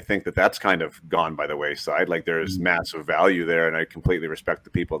I think that that's kind of gone by the wayside. Like there's massive value there, and I completely respect the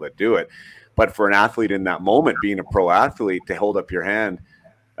people that do it. But for an athlete in that moment, being a pro athlete, to hold up your hand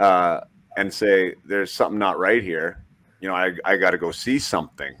and say, there's something not right here, you know, I got to go see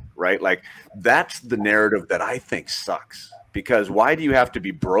something, right? Like that's the narrative that I think sucks. Because why do you have to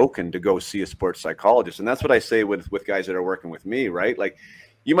be broken to go see a sports psychologist? And that's what I say with guys that are working with me, right? Like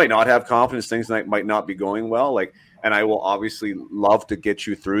you might not have confidence, things might not be going well. Like, and I will obviously love to get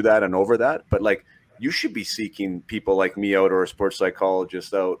you through that and over that. But like, you should be seeking people like me out or a sports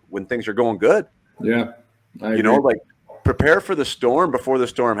psychologist out when things are going good. Yeah. You know, like prepare for the storm before the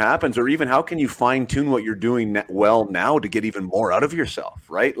storm happens, or even how can you fine tune what you're doing well now to get even more out of yourself,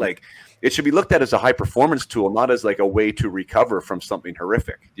 right? Like it should be looked at as a high performance tool, not as like a way to recover from something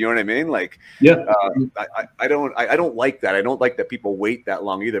horrific. You know what I mean? Like, yeah, I don't like that. I don't like that people wait that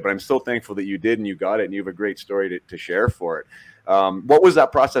long either, but I'm so thankful that you did and you got it and you have a great story to share for it. What was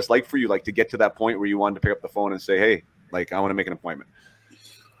that process like for you? Like to get to that point where you wanted to pick up the phone and say, hey, like I want to make an appointment.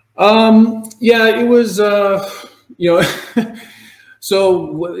 Yeah, it was, you know,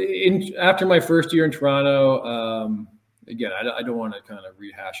 so after my first year in Toronto, again, I don't want to kind of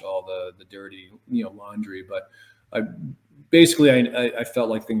rehash all the dirty, you know, laundry, but I felt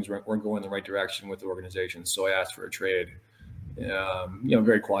like things weren't going in the right direction with the organization. So I asked for a trade, you know,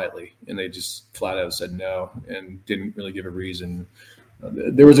 very quietly, and they just flat out said no and didn't really give a reason.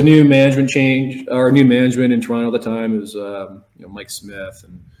 There was a new management change or new management in Toronto at the time. It was, you know, Mike Smith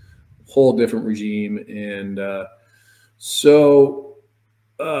and a whole different regime. And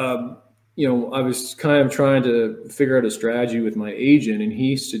you know, I was kind of trying to figure out a strategy with my agent, and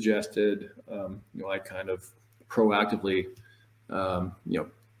he suggested, you know, I kind of proactively, you know,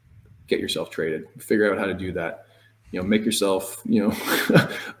 get yourself traded, figure out how to do that, you know, make yourself, you know,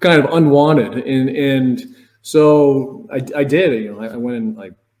 kind of unwanted. And so I did, you know, I went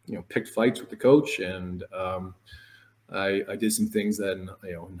and you know, picked fights with the coach, and I did some things that,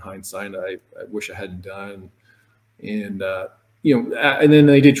 you know, in hindsight, I wish I hadn't done. And, you know, and then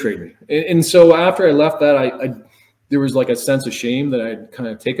they did trade me. And so after I left that, there was like a sense of shame that I'd kind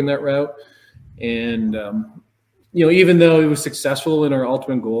of taken that route. And, you know, even though it was successful in our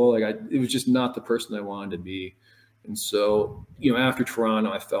ultimate goal, like it was just not the person I wanted to be. And so, you know, after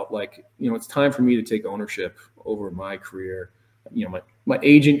Toronto, I felt like, you know, it's time for me to take ownership over my career. You know, my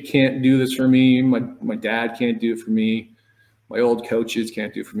agent can't do this for me. My dad can't do it for me. My old coaches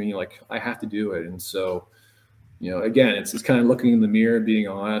can't do it for me. Like I have to do it. And so, you know, again, it's just kind of looking in the mirror, being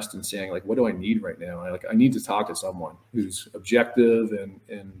honest and saying like, what do I need right now? I need to talk to someone who's objective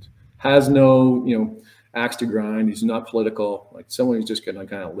and has no, you know, axe to grind. He's not political, like someone who's just going to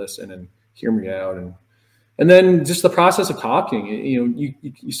kind of listen and hear me out. And then just the process of talking, you know,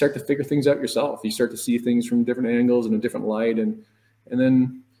 you start to figure things out yourself. You start to see things from different angles and a different light. And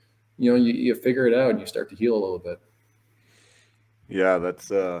then, you know, you figure it out and you start to heal a little bit. Yeah,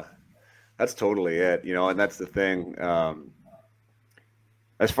 that's totally it, you know, and that's the thing.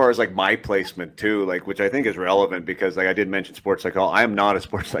 As far as like my placement too, like, which I think is relevant because like I did mention sports psychology. I am not a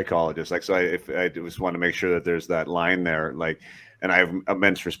sports psychologist. Like, so I just want to make sure that there's that line there. Like, and I have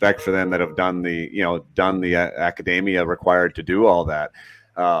immense respect for them that have done the academia required to do all that.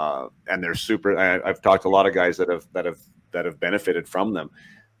 And they're super. I've talked to a lot of guys that have benefited from them.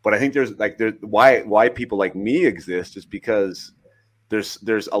 But I think there's why people like me exist is because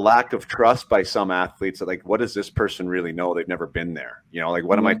there's a lack of trust by some athletes that like, what does this person really know? They've never been there, you know, like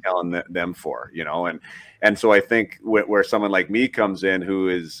what am I telling them for, you know? And so I think where someone like me comes in,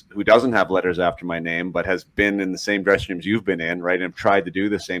 who doesn't have letters after my name, but has been in the same dressing rooms you've been in, right? And tried to do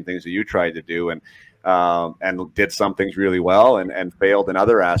the same things that you tried to do and did some things really well and failed in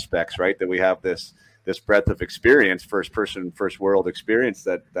other aspects, right? That we have this breadth of experience, first person, first world experience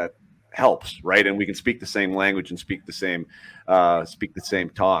that helps, right? And we can speak the same language and speak the same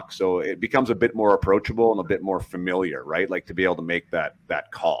talk. So it becomes a bit more approachable and a bit more familiar, right? Like to be able to make that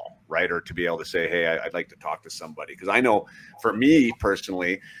call, right? Or to be able to say, hey, I'd like to talk to somebody. Because I know for me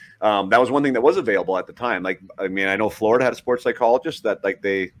personally, that was one thing that was available at the time. Like, I mean, I know Florida had a sports psychologist that like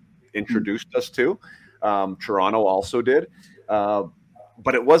they introduced us to. Toronto also did.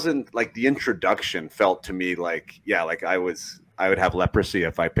 But it wasn't like the introduction felt to me like, yeah, like I would have leprosy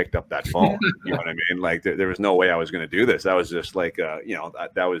if I picked up that phone. You know what I mean? Like there was no way I was going to do this. That was just like, you know,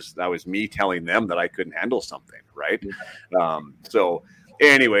 that was me telling them that I couldn't handle something. Right. So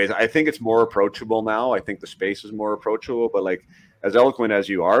anyways, I think it's more approachable now. I think the space is more approachable, but like as eloquent as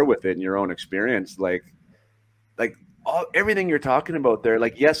you are with it in your own experience, like everything you're talking about there,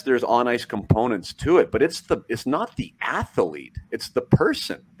 like, yes, there's on ice components to it, but it's not the athlete, it's the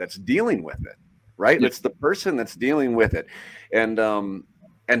person that's dealing with it, right? Yeah. It's the person that's dealing with it,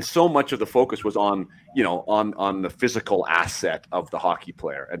 and so much of the focus was on on the physical asset of the hockey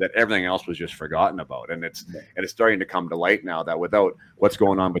player, and that everything else was just forgotten about. And it's starting to come to light now that without what's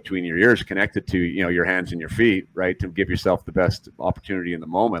going on between your ears connected to your hands and your feet, right, to give yourself the best opportunity in the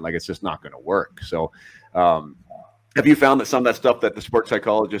moment, like, it's just not going to work. So have you found that some of that stuff that the sports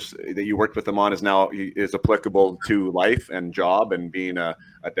psychologist that you worked with them on is applicable to life and job and being a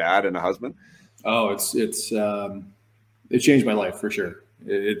dad and a husband? Oh, it changed my life for sure.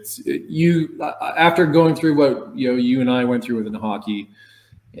 After going through what you and I went through within hockey,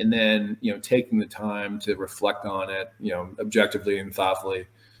 and then taking the time to reflect on it, objectively and thoughtfully,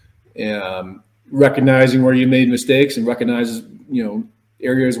 recognizing where you made mistakes and recognize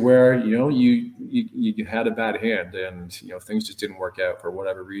areas where you had a bad hand and things just didn't work out for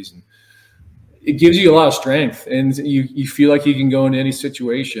whatever reason. It gives you a lot of strength, and you feel like you can go into any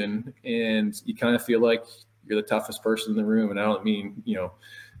situation, and you kind of feel like you're the toughest person in the room. And I don't mean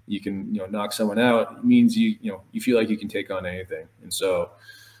you can knock someone out. It means you feel like you can take on anything. And so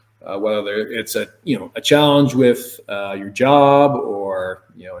whether it's a challenge with your job, or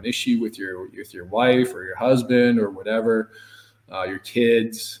an issue with your wife or your husband or whatever, your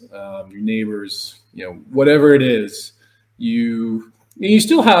kids, your neighbors, whatever it is, you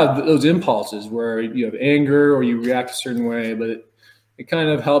still have those impulses where you have anger or you react a certain way, but it kind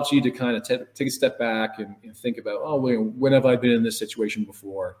of helps you to kind of take a step back and think about, when have I been in this situation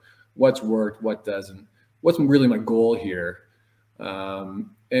before? What's worked? What doesn't? What's really my goal here? And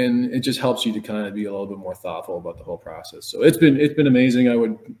it just helps you to kind of be a little bit more thoughtful about the whole process. So it's been amazing. I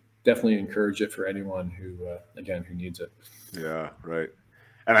would definitely encourage it for anyone who needs it. Yeah, right.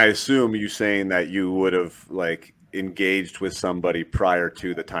 And I assume you saying that you would have engaged with somebody prior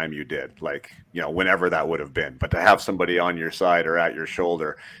to the time you did, whenever that would have been, but to have somebody on your side or at your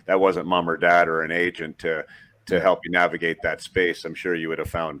shoulder that wasn't mom or dad or an agent to help you navigate that space, I'm sure you would have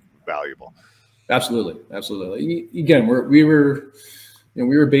found valuable. Absolutely. Again, we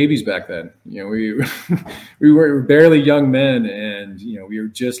were babies back then. We were barely young men, and we were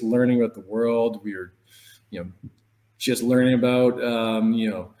just learning about the world. We were just learning about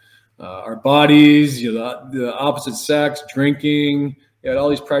our bodies, the opposite sex, drinking. You had all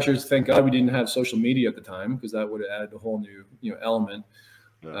these pressures. Thank God we didn't have social media at the time, because that would have added a whole new element.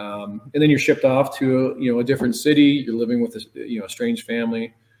 Yeah. And then you're shipped off to a different city. You're living with a strange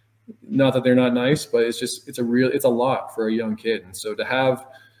family. Not that they're not nice, but it's a lot for a young kid. And so to have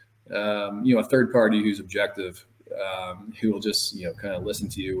a third party who's objective, who will just kind of listen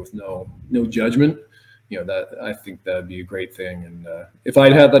to you with no judgment, that I think that'd be a great thing. And if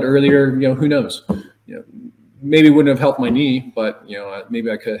I'd had that earlier, who knows? Maybe it wouldn't have helped my knee, but maybe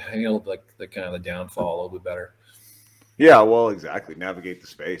I could have handled the kind of the downfall a little bit better. Yeah, well, exactly. Navigate the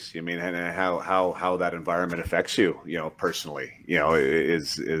space. I mean, and how that environment affects you, personally,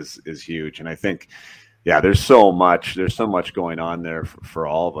 is huge. And I think, there's so much going on there for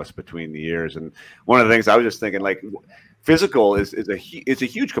all of us between the years. And one of the things I was just thinking, physical is a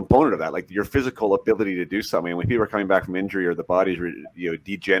huge component of that, like your physical ability to do something. And when people are coming back from injury or the body's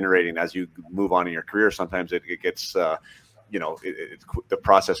degenerating as you move on in your career, sometimes it gets the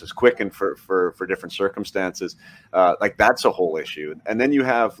process is quickened for different circumstances. That's a whole issue. And then you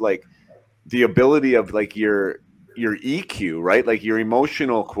have the ability of your EQ, right? Your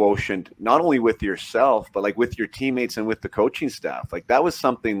emotional quotient, not only with yourself, but with your teammates and with the coaching staff. That was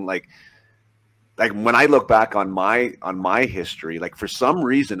something when I look back on my history, for some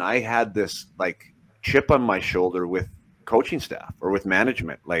reason I had this chip on my shoulder with coaching staff or with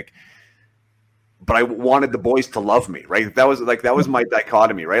management, but I wanted the boys to love me, right? That was my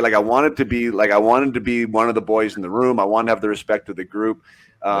dichotomy, right? I wanted to be one of the boys in the room. I wanted to have the respect of the group,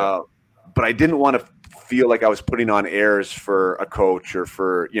 but I didn't want to feel like I was putting on airs for a coach or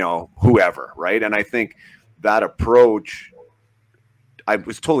for whoever, right? And I think that approach, I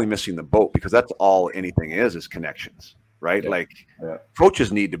was totally missing the boat, because that's all anything is connections, right?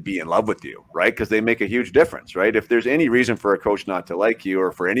 Coaches need to be in love with you, right? Because they make a huge difference, right? If there's any reason for a coach not to like you,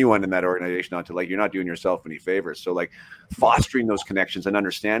 or for anyone in that organization not to like you, you're not doing yourself any favors. So fostering those connections and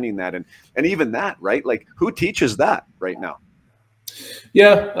understanding that, and even that, right? Who teaches that right now?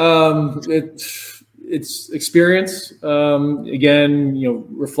 Yeah, it's experience. Again,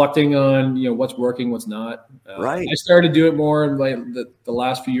 reflecting on what's working, what's not. Right. I started to do it more in the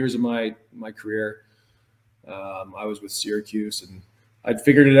last few years of my career. I was with Syracuse, and I'd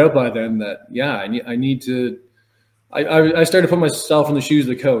figured it out by then that I need to I started to put myself in the shoes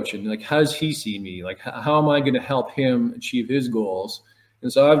of the coach, and like, how does he see me? Like, how am I going to help him achieve his goals?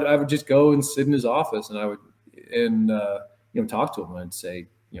 And so I would just go and sit in his office, and I would talk to him. I'd say,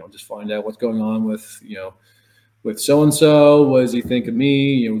 just find out what's going on with so and so. What does he think of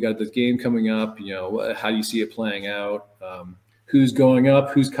me? We got this game coming up. How do you see it playing out? Who's going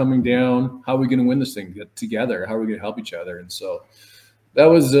up? Who's coming down? How are we going to win this thing together? How are we going to help each other? And so that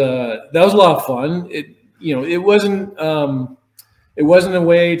was a lot of fun. It wasn't a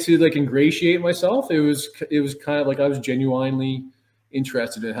way to like ingratiate myself. It was kind of like I was genuinely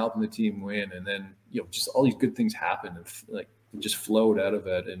interested in helping the team win, and then just all these good things happened, and like it just flowed out of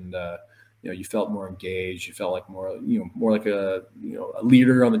it, and you felt more engaged. You felt like more like a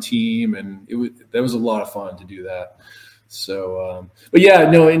leader on the team, and that was a lot of fun to do that. So, but yeah,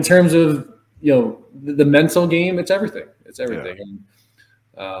 no, in terms of the mental game, it's everything. It's everything.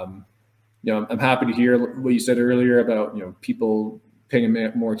 Yeah. And, I'm happy to hear what you said earlier about people paying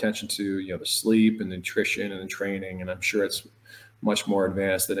more attention to the sleep and nutrition and the training, and I'm sure it's much more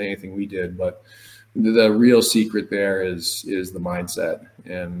advanced than anything we did. But the real secret there is the mindset,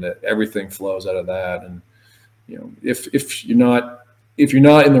 and everything flows out of that. And if you're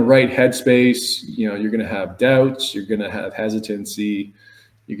not in the right headspace, you're going to have doubts, you're going to have hesitancy.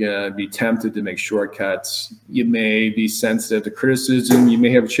 You're going to be tempted to make shortcuts. You may be sensitive to criticism. You may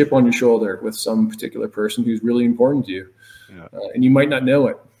have a chip on your shoulder with some particular person who's really important to you, and you might not know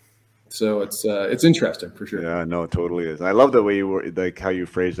it. So it's interesting for sure. Yeah, no, it totally is. I love the way you were, like how you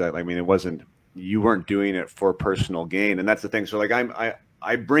phrased that. I mean, you weren't doing it for personal gain, and that's the thing. So like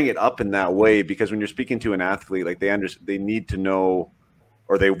I bring it up in that way because when you're speaking to an athlete, like they need to know,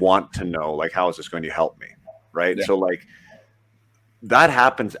 or they want to know, like, how is this going to help me, right? Yeah. So like, that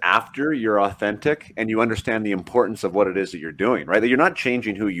happens after you're authentic and you understand the importance of what it is that you're doing, right? That you're not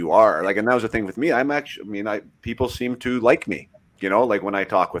changing who you are. Like, and that was the thing with me. People seem to like me, like when I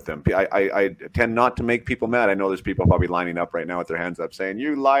talk with them, I tend not to make people mad. I know there's people probably lining up right now with their hands up saying,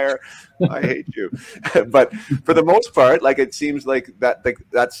 "You liar, I hate you." But for the most part, like, it seems like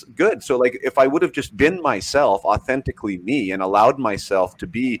that's good. So like, if I would have just been myself, authentically me, and allowed myself to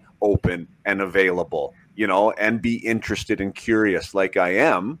be open and available, and be interested and curious like I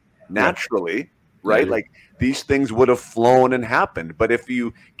am naturally, right? Like, these things would have flown and happened. But if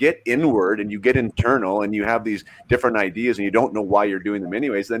you get inward and you get internal and you have these different ideas and you don't know why you're doing them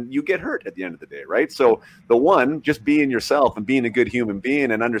anyways, then you get hurt at the end of the day, right? So just being yourself and being a good human being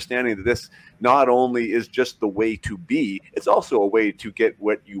and understanding that this not only is just the way to be, it's also a way to get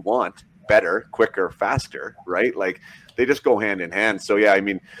what you want better, quicker, faster, right? Like, they just go hand in hand. So yeah, I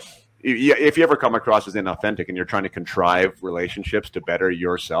mean, if you ever come across as inauthentic and you're trying to contrive relationships to better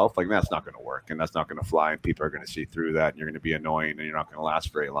yourself, like, that's not going to work, and that's not going to fly, and people are going to see through that, and you're going to be annoying, and you're not going to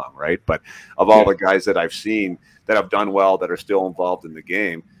last very long, right? But of all the guys that I've seen that have done well, that are still involved in the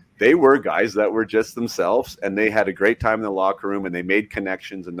game, they were guys that were just themselves, and they had a great time in the locker room, and they made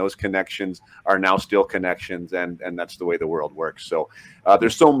connections, and those connections are now still connections, and that's the way the world works. So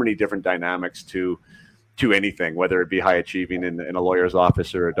there's so many different dynamics to anything, whether it be high achieving in a lawyer's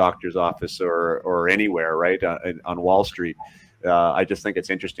office or a doctor's office or anywhere, right, on Wall Street. I just think it's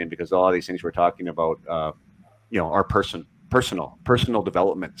interesting because a lot of these things we're talking about, are personal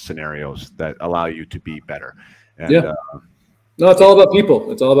development scenarios that allow you to be better. And, no, it's all about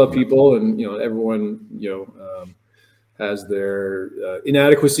people. It's all about people, and everyone has their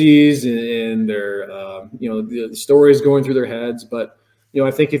inadequacies and their the stories going through their heads. But I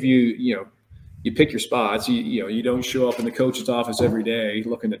think if you pick your spots. You don't show up in the coach's office every day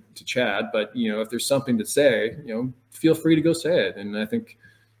looking to chat, but if there's something to say, feel free to go say it. And I think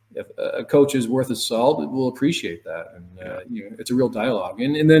if a coach is worth his salt, we'll appreciate that. And it's a real dialogue.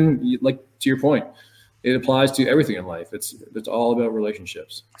 And then, like, to your point, it applies to everything in life. It's all about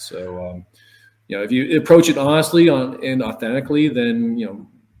relationships. So if you approach it honestly and authentically, then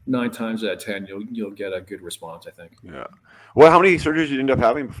 9 times out of 10 you'll get a good response, I think. Yeah. Well, how many surgeries did you end up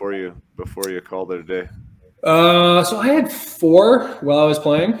having before you called it a day? So I had 4 while I was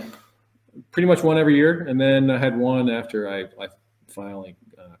playing, pretty much one every year, and then I had 1 after I finally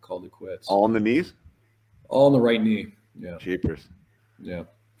called it quits. All on the knees? All on the right knee. Yeah. Jeepers. Yeah.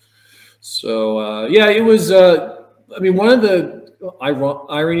 So it was. One of the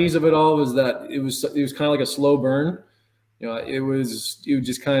ironies of it all was that it was kind of like a slow burn. It would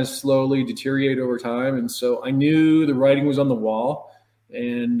just kind of slowly deteriorate over time. And so I knew the writing was on the wall.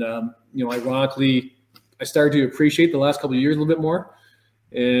 And, ironically, I started to appreciate the last couple of years a little bit more.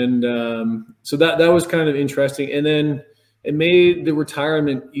 And so that was kind of interesting. And then it made the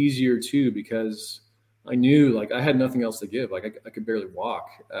retirement easier too, because I knew, like, I had nothing else to give. Like, I could barely walk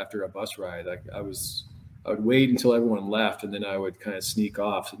after a bus ride. I was I would wait until everyone left, and then I would kind of sneak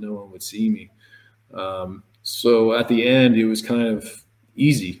off so no one would see me. So at the end, it was kind of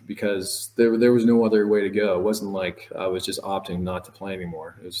easy because there was no other way to go. It wasn't like I was just opting not to play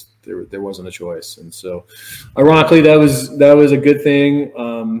anymore. It was there wasn't a choice, and so ironically, that was a good thing.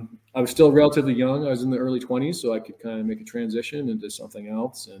 I was still relatively young. I was in the early 20s, so I could kind of make a transition into something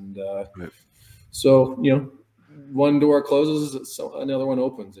else. And so one door closes, so another one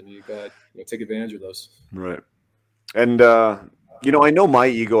opens, and you got take advantage of those. Right. And I know my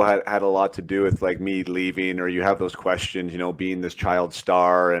ego had a lot to do with like me leaving, or you have those questions, being this child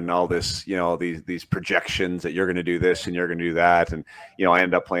star and all this, these projections that you're going to do this and you're going to do that. And, I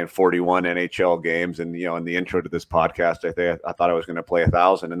ended up playing 41 NHL games. And, in the intro to this podcast, I thought I was going to play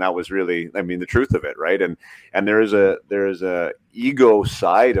 1,000. And that was really, the truth of it. Right. And there is a ego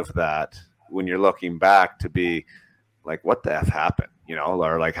side of that when you're looking back to be like, what the F happened?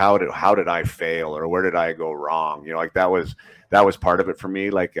 Or like, how did I fail, or where did I go wrong? Like that was part of it for me,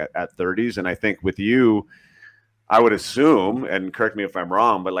 like at 30s. And I think with you, I would assume, and correct me if I'm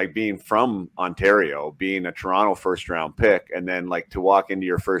wrong, but like being from Ontario, being a Toronto first round pick, and then like to walk into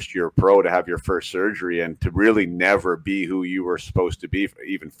your first year pro, to have your first surgery, and to really never be who you were supposed to be,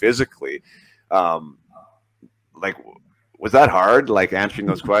 even physically, like, was that hard, like answering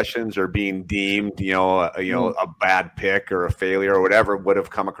those questions or being deemed, a bad pick or a failure or whatever would have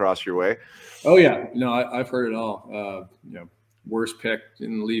come across your way? Oh yeah, no, I've heard it all. Worst pick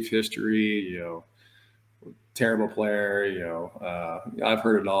in Leaf history. Terrible player. I've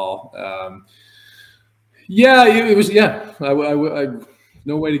heard it all. It was. Yeah, I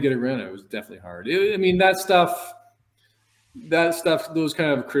no way to get around it. It was definitely hard. That stuff, those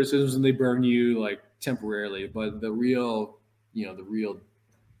kind of criticisms, and they burn you like temporarily, but the real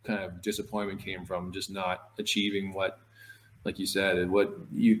kind of disappointment came from just not achieving what, like you said, and what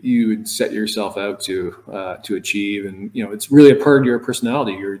you would set yourself out to achieve. And it's really a part of your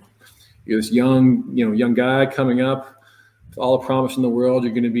personality. You're this young guy coming up with all the promise in the world.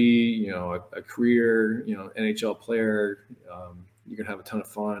 You're going to be a career NHL player. You're going to have a ton of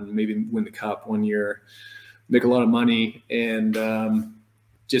fun, maybe win the cup one year, make a lot of money, and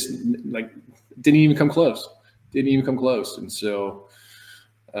just like didn't even come close. And so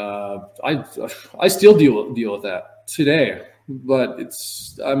I still deal with that today, but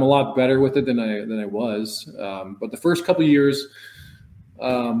I'm a lot better with it than I was. But the first couple of years,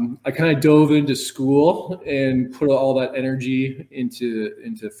 I kind of dove into school and put all that energy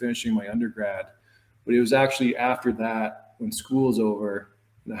into finishing my undergrad. But it was actually after that, when school was over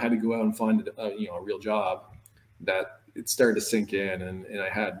and I had to go out and find a real job, that it started to sink in, and I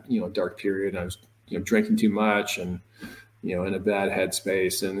had a dark period. I was drinking too much and in a bad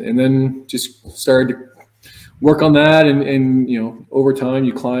headspace, and then just started to work on that, and over time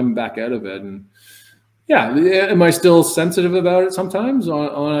you climb back out of it. And am I still sensitive about it sometimes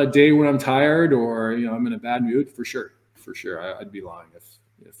on a day when I'm tired or I'm in a bad mood? For sure. I'd be lying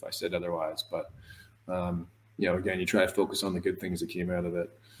if I said otherwise. But again, you try to focus on the good things that came out of it.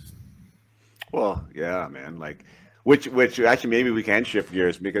 Well, yeah, man. Like, which actually maybe we can shift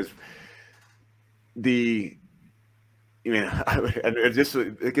gears, because it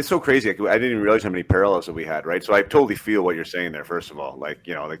gets so crazy. I didn't even realize how many parallels that we had, right? So I totally feel what you're saying there. First of all, like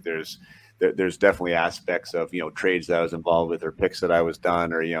there's definitely aspects of trades that I was involved with, or picks that I was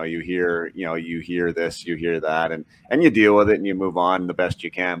done, or you hear this, you hear that, and you deal with it and you move on the best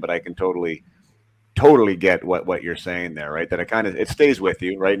you can. But I can totally get what you're saying there, right? That it stays with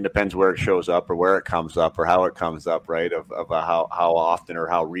you, right? And depends where it shows up or where it comes up or how it comes up, right? Of how often or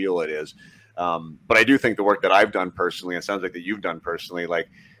how real it is. But I do think the work that I've done personally, and it sounds like that you've done personally, like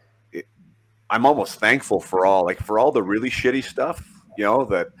I'm almost thankful for all the really shitty stuff,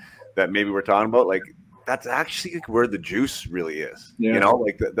 that maybe we're talking about. Like that's actually where the juice really is,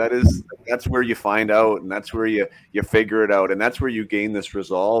 that's where you find out, and that's where you figure it out. And that's where you gain this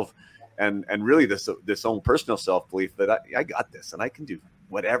resolve and really this own personal self-belief that I got this and I can do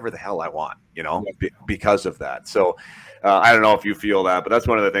whatever the hell I want, because of that. So I don't know if you feel that, but that's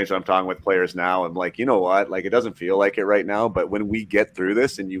one of the things I'm talking with players now. I'm like, like it doesn't feel like it right now, but when we get through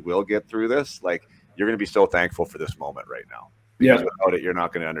this, and you will get through this, like you're going to be so thankful for this moment right now. Because without it, you're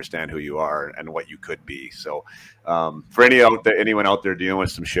not going to understand who you are and what you could be. So for anyone out there dealing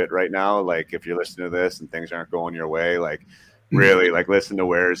with some shit right now, like if you're listening to this and things aren't going your way, like really, like listen to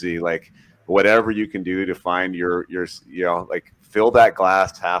Wersey, like whatever you can do to find your fill that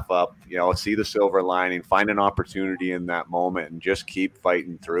glass half up, see the silver lining, find an opportunity in that moment, and just keep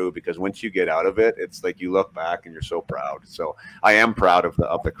fighting through, because once you get out of it, it's like you look back and you're so proud. So I am proud of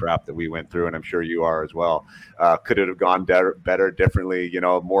the crap that we went through, and I'm sure you are as well. Could it have gone better, differently,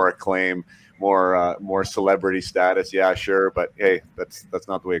 more acclaim, more celebrity status? Yeah, sure. But hey, that's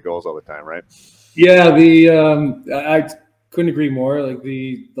not the way it goes all the time, right? Yeah, I couldn't agree more. Like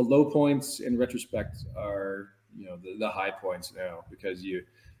the low points in retrospect are, the high points now, because you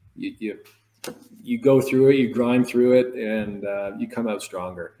go through it, you grind through it, and you come out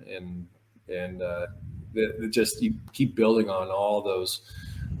stronger, and just you keep building on all those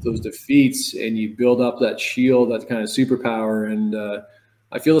defeats, and you build up that shield, that kind of superpower. And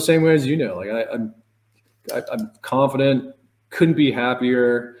I feel the same way as Like I'm confident, couldn't be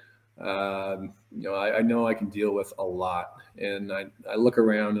happier. I know I can deal with a lot, and I look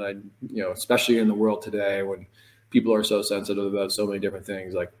around, and especially in the world today when people are so sensitive about so many different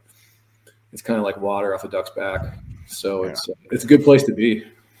things, like it's kind of like water off a duck's back. So it's a good place to be.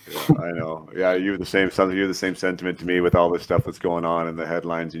 Yeah, I know. Yeah, you have the same sentiment to me with all this stuff that's going on in the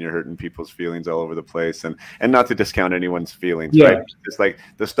headlines, and you're hurting people's feelings all over the place. And not to discount anyone's feelings, right? It's like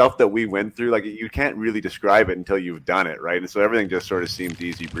the stuff that we went through, like you can't really describe it until you've done it, right? And so everything just sort of seems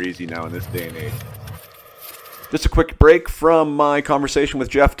easy breezy now in this day and age. Just a quick break from my conversation with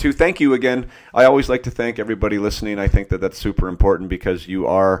Jeff, too. Thank you again. I always like to thank everybody listening. I think that that's super important, because you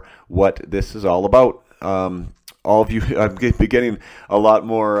are what this is all about. All of you, I'm getting a lot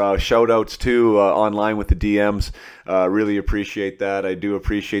more shout outs too online with the DMs. Really appreciate that. I do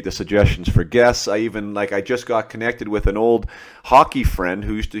appreciate the suggestions for guests. I just got connected with an old hockey friend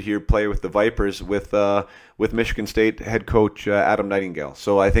who used to play with the Vipers with Michigan State head coach Adam Nightingale.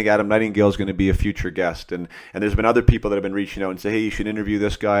 So I think Adam Nightingale is going to be a future guest. And there's been other people that have been reaching out and say, hey, you should interview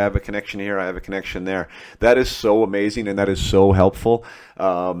this guy. I have a connection here. I have a connection there. That is so amazing, and that is so helpful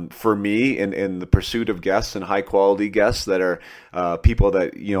for me in the pursuit of guests, and high quality guests that are people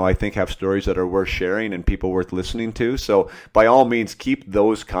that I think have stories that are worth sharing and people worth listening to. So by all means, keep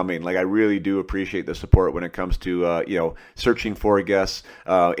those coming. Like, I really do appreciate the support when it comes to searching for guests,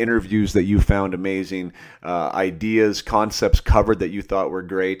 interviews that you found amazing, ideas, concepts covered that you thought were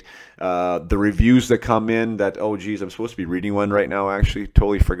great, the reviews that come in that, oh geez, I'm supposed to be reading one right now. Actually,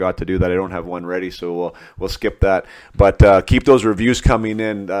 totally forgot to do that. I don't have one ready, so we'll skip that. But keep those reviews coming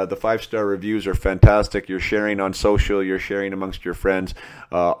in. The 5-star reviews are fantastic. You're sharing on social. You're sharing amongst your friends.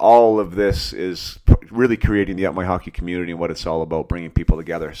 All of this is really creating the Up My Hockey community and what it's all about, bringing people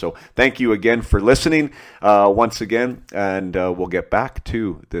together. So thank you again for listening once again, and we'll get back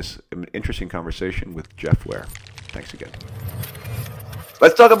to this interesting conversation with Jeff Ware. Thanks again.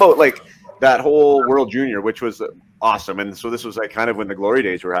 Let's talk about that whole World Junior, which was awesome. And so this was kind of when the glory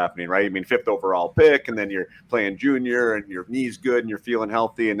days were happening, right? I mean, 5th overall pick, and then you're playing junior, and your knee's good, and you're feeling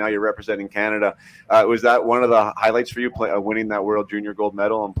healthy, and now you're representing Canada. Was that one of the highlights for you, winning that World Junior gold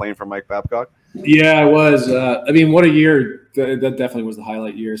medal and playing for Mike Babcock? Yeah, it was. What a year. That definitely was the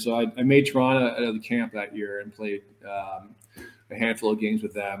highlight year. So I made Toronto out of the camp that year and played a handful of games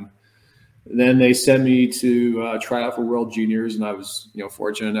with them. Then they sent me to try out for World Juniors, and I was,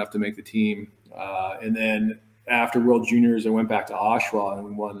 fortunate enough to make the team. And then after World Juniors, I went back to Oshawa and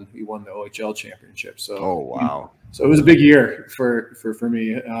we won the OHL championship. So, oh wow! So it was a big year for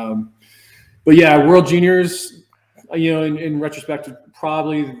me. But yeah, World Juniors, in retrospect,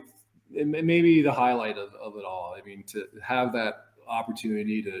 probably maybe the highlight of it all. I mean, to have that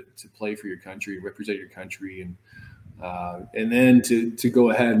opportunity to play for your country, represent your country, and then to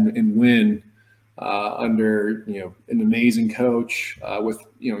go ahead and win under an amazing coach with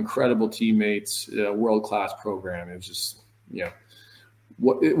incredible teammates, world-class program. It was just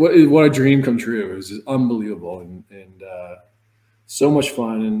what a dream come true. It was just unbelievable and so much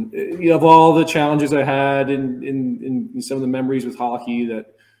fun. And of all the challenges I had in some of the memories with hockey,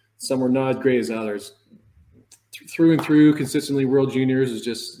 that some were not as great as others, through and through, consistently World Juniors is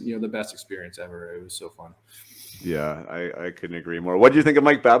just the best experience ever. It was so fun. Yeah, I couldn't agree more. What do you think of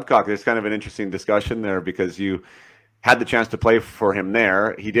Mike Babcock? There's kind of an interesting discussion there, because you had the chance to play for him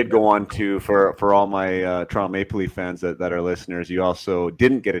there. He did go on to, for all my Toronto Maple Leaf fans that are listeners, you also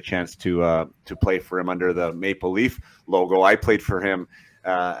didn't get a chance to play for him under the Maple Leaf logo. I played for him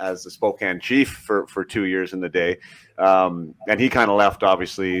as the Spokane Chief for 2 years in the day. And he kind of left,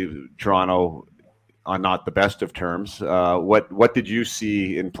 obviously, Toronto on not the best of terms. What did you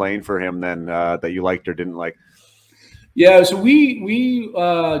see in playing for him then that you liked or didn't like? Yeah, so we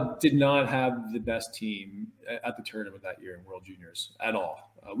did not have the best team at the tournament that year in World Juniors at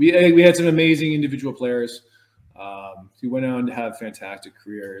all. We had some amazing individual players who went on to have fantastic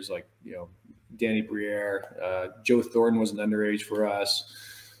careers, like Danny Briere. Joe Thornton was an underage for us.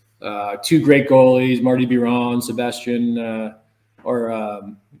 Two great goalies, Marty Biron, Sebastian,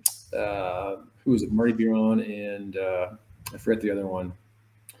 who was it? Marty Biron and I forget the other one.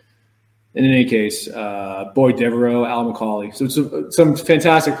 In any case, Boyd Devereaux, Al McCauley. So some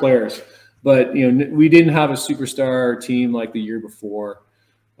fantastic players. But, we didn't have a superstar team like the year before.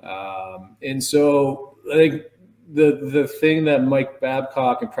 And so I think the thing that Mike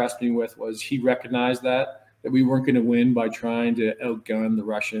Babcock impressed me with was he recognized that we weren't going to win by trying to outgun the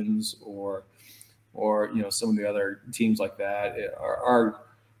Russians or some of the other teams like that. Our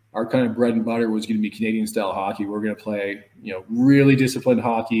kind of bread and butter was going to be Canadian style hockey. We're going to play, really disciplined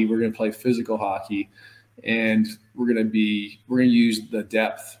hockey. We're going to play physical hockey, and we're going to use the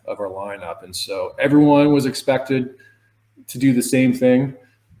depth of our lineup. And so everyone was expected to do the same thing.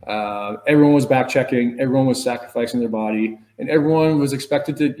 Everyone was back checking. Everyone was sacrificing their body, and everyone was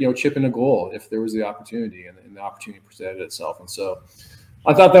expected to, chip in a goal if there was the opportunity, and the opportunity presented itself. And so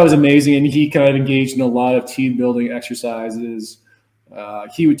I thought that was amazing. And he kind of engaged in a lot of team building exercises.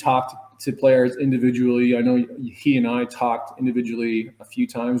 He would talk to players individually. I know he and I talked individually a few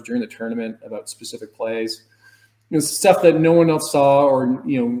times during the tournament about specific plays, stuff that no one else saw or,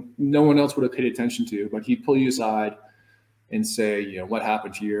 no one else would have paid attention to, but he'd pull you aside and say, what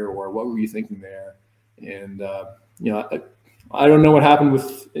happened here, or what were you thinking there? And, I don't know what happened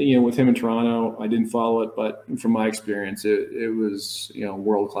with him in Toronto. I didn't follow it, but from my experience, it was,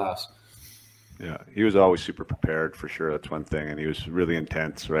 world-class. Yeah, he was always super prepared for sure. That's one thing. And he was really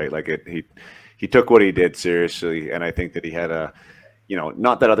intense, right? Like he took what he did seriously. And I think that he had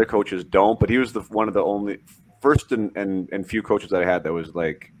not that other coaches don't, but he was one of the only first and few coaches that I had that was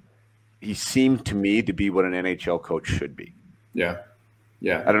like, he seemed to me to be what an NHL coach should be. Yeah.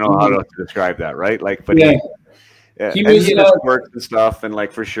 Yeah. I don't know how to describe that, right? Like, but yeah. He was, works and stuff, and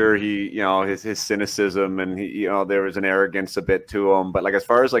like for sure, he, his cynicism, and he, there was an arrogance a bit to him. But like as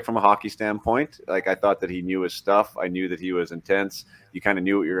far as like from a hockey standpoint, like I thought that he knew his stuff. I knew that he was intense. You kind of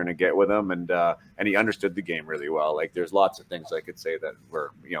knew what you were going to get with him, and he understood the game really well. Like there's lots of things I could say that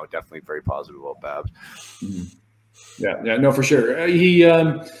were definitely very positive about Babs. Mm-hmm. Yeah, no, for sure. He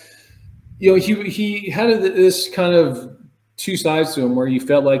had this kind of two sides to him where you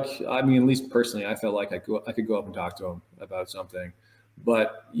felt like, at least personally, I felt like I could go up and talk to him about something,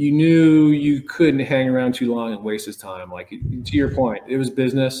 but you knew you couldn't hang around too long and waste his time. Like to your point, it was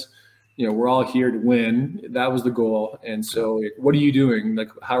business. We're all here to win. That was the goal. And so like, what are you doing? Like,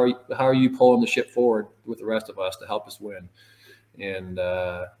 how are you pulling the ship forward with the rest of us to help us win? And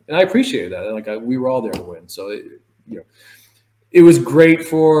I appreciated that. Like we were all there to win. So, it was great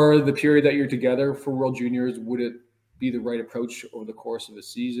for the period that you're together for World Juniors. Would it be the right approach over the course of a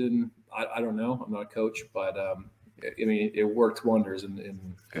season? I don't know. I'm not a coach, but it worked wonders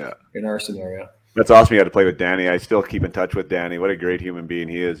in our scenario. That's awesome. You got to play with Danny. I still keep in touch with Danny. What a great human being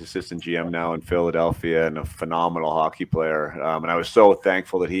he is. Assistant GM now in Philadelphia and a phenomenal hockey player. And I was so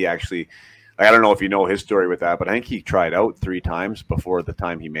thankful that he actually, I don't know if you know his story with that, but I think he tried out 3 times before the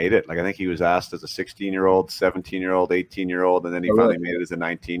time he made it. Like I think he was asked as a 16-year-old, 17-year-old, 18-year-old, and then he finally made it as a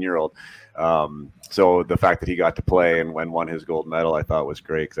 19-year-old. So the fact that he got to play and won his gold medal, I thought was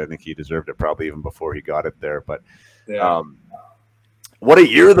great because I think he deserved it probably even before he got it there. But what a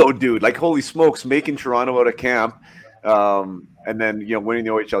year though, dude! Like holy smokes, making Toronto out of camp, and then winning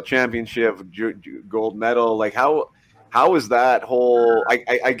the OHL championship, gold medal. Like how is that whole?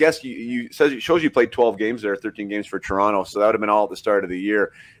 I guess you says it shows you played 12 games there, 13 games for Toronto, so that would have been all at the start of the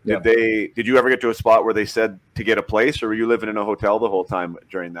year. Did you ever get to a spot where they said to get a place, or were you living in a hotel the whole time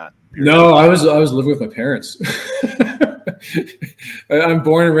during that period? No, I was living with my parents. I'm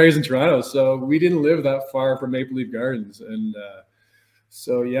born and raised in Toronto, so we didn't live that far from Maple Leaf Gardens, and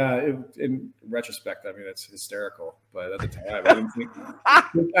so yeah. In retrospect, it's hysterical, but at the time, I didn't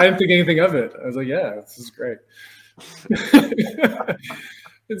think anything of it. I was like, yeah, this is great.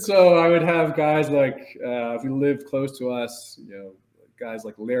 And so I would have guys like if you lived close to us, guys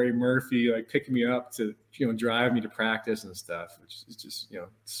like Larry Murphy like picking me up to drive me to practice and stuff, which is just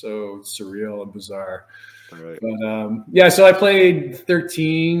so surreal and bizarre. Right. But so I played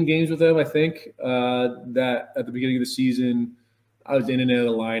 13 games with them. I think that at the beginning of the season I was in and out of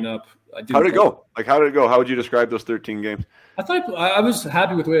the lineup. How did it go? How would you describe those 13 games? I thought I was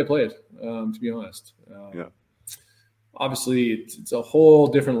happy with the way I played, to be honest. Obviously, it's a whole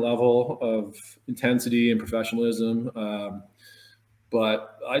different level of intensity and professionalism,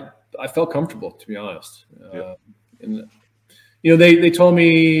 but I felt comfortable, to be honest. And they told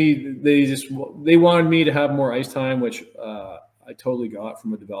me they wanted me to have more ice time, which I I totally got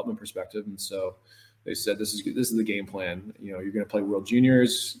from a development perspective. And so they said, this is the game plan. You're going to play World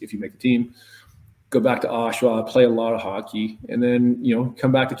Juniors if you make the team. Go back to Oshawa, play a lot of hockey, and then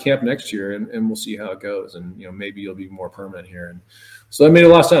come back to camp next year, and we'll see how it goes. And maybe you'll be more permanent here. And so that made a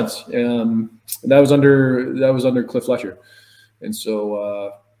lot of sense. That was under Cliff Fletcher, and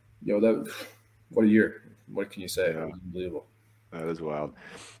so what a year! What can you say? That was unbelievable. That is wild.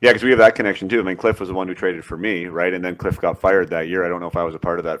 Yeah, because we have that connection too. I mean, Cliff was the one who traded for me, right? And then Cliff got fired that year. I don't know if I was a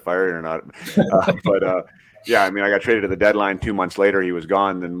part of that firing or not, but. Yeah, I mean, I got traded at the deadline. 2 months later, he was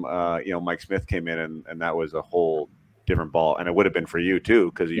gone. Then, Mike Smith came in, and that was a whole different ball. And it would have been for you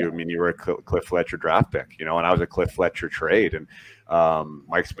too, because you were a Cliff Fletcher draft pick, and I was a Cliff Fletcher trade. And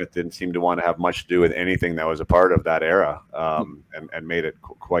Mike Smith didn't seem to want to have much to do with anything that was a part of that era, and made it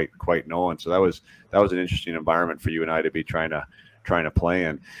quite known. So that was an interesting environment for you and I to be trying to play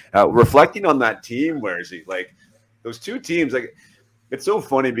in. Reflecting on that team, where is he? Like those two teams, like. It's so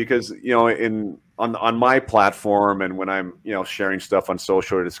funny because, on my platform and when I'm, sharing stuff on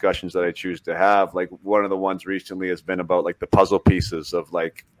social or discussions that I choose to have, like one of the ones recently has been about like the puzzle pieces of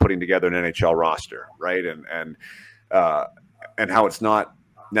like putting together an NHL roster. Right. And how it's not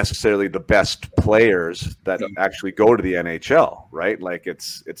necessarily the best players that actually go to the NHL. Right. Like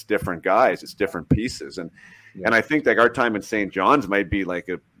it's different guys, it's different pieces. And I think like our time in St. John's might be like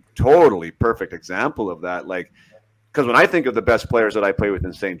a totally perfect example of that. Like, because when I think of the best players that I play with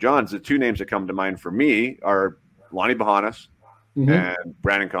in St. John's, the two names that come to mind for me are Lonnie Bahanas and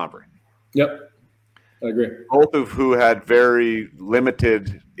Brandon Comrie. Yep, I agree. Both of who had very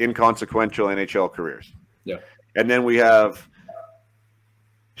limited, inconsequential NHL careers. Yeah. And then we have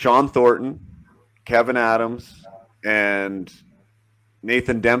Sean Thornton, Kevin Adams, and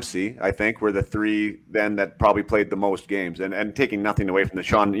Nathan Dempsey, I think, were the three then that probably played the most games. And taking nothing away from the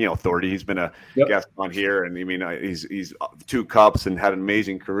Sean, Thornton, he's been a guest on here, and I mean he's 2 cups and had an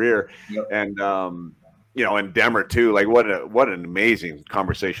amazing career. Yep. And and Demmer too. Like what an amazing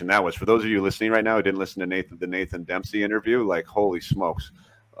conversation that was. For those of you listening right now who didn't listen to the Nathan Dempsey interview, like holy smokes,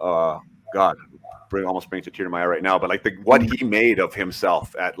 God. Almost brings a tear to my eye right now, but like what he made of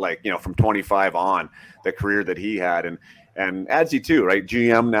himself at from 25 on, the career that he had, and Adzi too, right?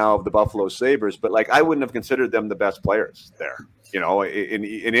 GM now of the Buffalo Sabres, but like I wouldn't have considered them the best players there,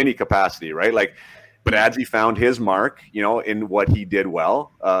 in any capacity, right? Like, but Adzi found his mark, in what he did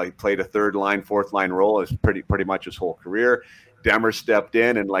well. He played a 3rd line, 4th line role as pretty much his whole career. Demmer stepped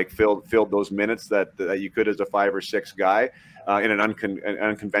in and like filled those minutes that you could as a 5 or 6 guy. In an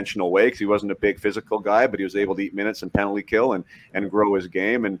unconventional way, because he wasn't a big physical guy, but he was able to eat minutes and penalty kill and grow his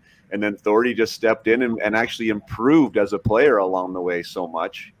game. And then Thordy just stepped in and actually improved as a player along the way so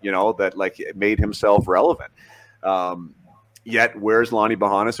much, that like it made himself relevant. Yet where's Lonnie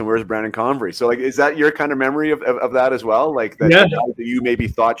Bahanas and where's Brandon Comrie? So like, is that your kind of memory of that as well? Like that you maybe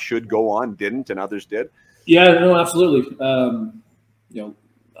thought should go on, didn't, and others did? Yeah, no, absolutely.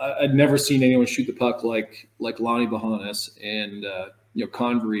 I'd never seen anyone shoot the puck like Lonnie Bahanas, and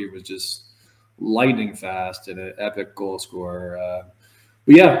Convery was just lightning fast and an epic goal scorer.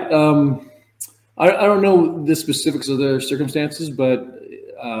 But yeah, I don't know the specifics of their circumstances, but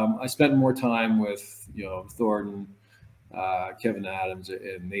I spent more time with Thornton, Kevin Adams,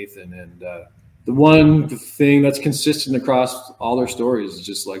 and Nathan, and the thing that's consistent across all their stories is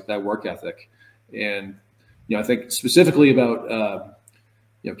just like that work ethic, and I think specifically about.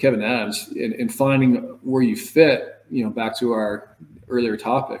 Kevin Adams and finding where you fit, back to our earlier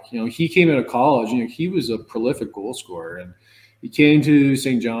topic, he came out of college, he was a prolific goal scorer, and he came to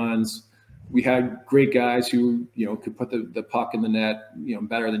St. John's. We had great guys who, could put the puck in the net,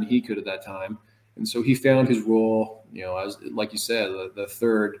 better than he could at that time. And so he found his role, as, like you said, the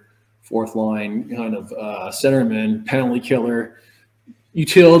 3rd, 4th line kind of centerman, penalty killer,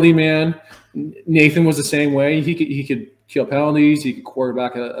 utility man. Nathan was the same way. He could kill penalties. He could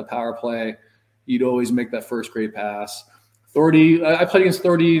quarterback a power play. He'd always make that first great pass. Thordy, I played against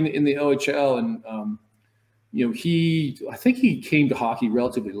Thordy in the OHL, and I think he came to hockey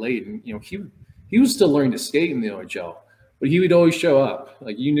relatively late, and he was still learning to skate in the OHL, but he would always show up.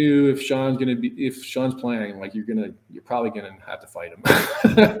 Like you knew if Sean's playing, like you're probably gonna have to fight him,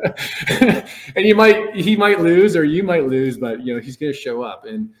 and he might lose or you might lose, but he's gonna show up,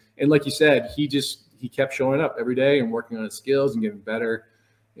 and like you said, he kept showing up every day and working on his skills and getting better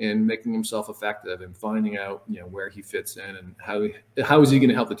and making himself effective and finding out, where he fits in and how is he going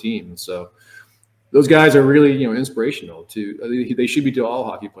to help the team. And so those guys are really, inspirational they should be to all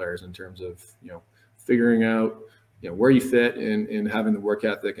hockey players in terms of, figuring out, where you fit and having the work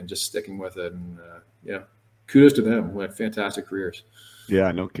ethic and just sticking with it. And, kudos to them. Like fantastic careers. Yeah,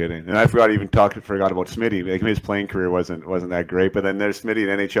 no kidding. And I forgot about Smitty. Like, his playing career wasn't that great, but then there's Smitty,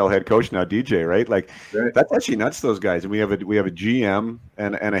 an NHL head coach now, DJ, right? Like, Right. that's actually nuts. Those guys, and we have a GM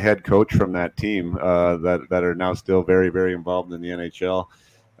and a head coach from that team that are now still very, very involved in the NHL.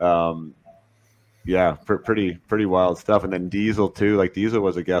 Yeah, pretty wild stuff. And then Diesel too. Like, Diesel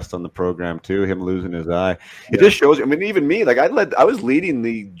was a guest on the program too. Him losing his eye. It just shows. I mean, even me. Like, I led the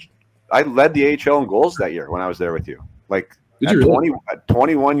AHL in goals that year when I was there with you. Like, at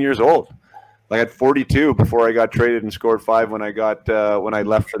 21 years old. Like, at 42 before I got traded and scored 5 when I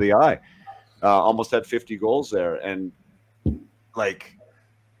left for the Eye. Almost had 50 goals there. And, like,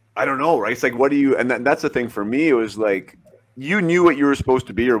 I don't know, right? It's like, what do you – and that's the thing for me. It was like, you knew what you were supposed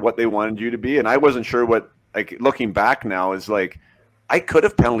to be or what they wanted you to be, and I wasn't sure what – like, looking back now is like, I could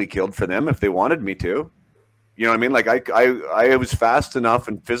have penalty killed for them if they wanted me to. You know what I mean? Like, I was fast enough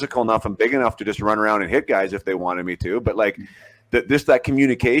and physical enough and big enough to just run around and hit guys if they wanted me to. But, like, that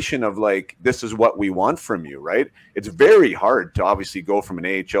communication of, like, this is what we want from you, right? It's very hard to obviously go from an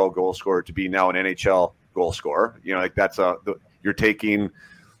AHL goal scorer to be now an NHL goal scorer. You know, like, you're taking,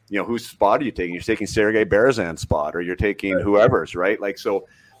 you know, whose spot are you taking? You're taking Sergei Berezan's spot, or you're taking whoever's, right? Like, so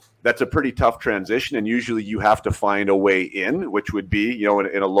that's a pretty tough transition, and usually you have to find a way in, which would be, you know,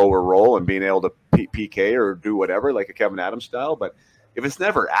 in a lower role and being able to PK or do whatever, like a Kevin Adams style. But if it's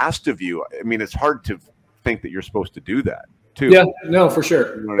never asked of you, I mean, it's hard to think that you're supposed to do that too. Yeah, no, for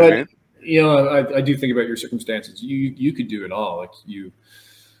sure. You know what but I mean? You know, I do think about your circumstances. You could do it all. Like,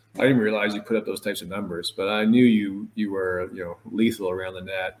 I didn't realize you put up those types of numbers, but I knew you were, you know, lethal around the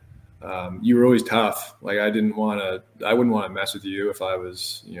net. You were always tough. Like, I wouldn't want to mess with you if I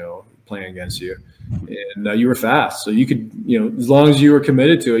was, you know, playing against you. And you were fast, so you could, you know, as long as you were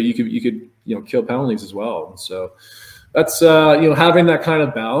committed to it, you could, you know, kill penalties as well. And so that's, you know, having that kind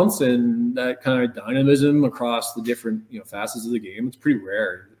of balance and that kind of dynamism across the different, you know, facets of the game. It's pretty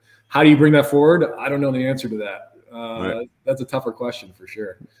rare. How do you bring that forward? I don't know the answer to that. Right. That's a tougher question for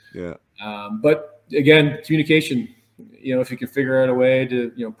sure. Yeah. But again, communication. You know, if you can figure out a way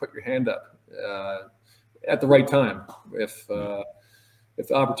to, you know, put your hand up at the right time, if the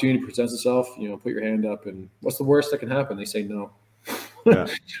opportunity presents itself, you know, put your hand up, and what's the worst that can happen? They say no.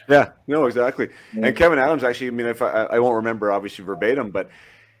 Yeah, no, exactly. Yeah. And Kevin Adams, actually, I mean, if I won't remember obviously verbatim, but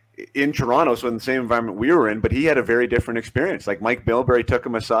in Toronto, so in the same environment we were in, but he had a very different experience. Like, Mike Milbury took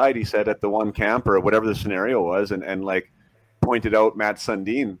him aside, he said, at the one camp or whatever the scenario was, and like pointed out Matt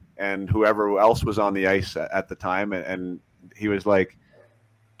Sundin and whoever else was on the ice at the time, and he was like,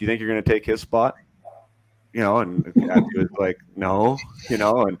 "Do you think you're going to take his spot?" You know, and he was like, "No," you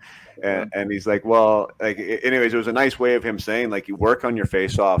know, and he's like, "Well," like, anyways, it was a nice way of him saying, like, you work on your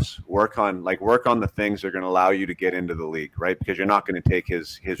face-offs, work on the things that are going to allow you to get into the league, right? Because you're not going to take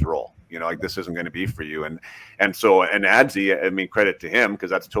his role, you know, like, this isn't going to be for you. And so Adzi, I mean, credit to him, because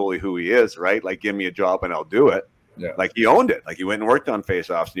that's totally who he is, right? Like, give me a job and I'll do it. Yeah. Like, he owned it. Like, he went and worked on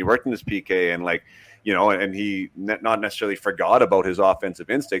face-offs, and he worked in his PK, and, like, you know, and he not necessarily forgot about his offensive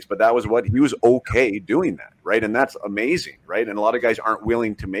instincts, but that was what he was okay doing that, right? And that's amazing, right? And a lot of guys aren't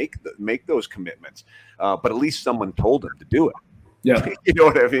willing to make those commitments, but at least someone told him to do it. Yeah, you know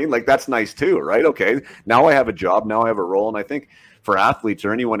what I mean? Like, that's nice too, right? Okay, now I have a job, now I have a role, and I think for athletes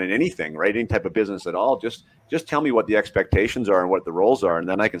or anyone in anything, right, any type of business at all, just tell me what the expectations are and what the roles are, and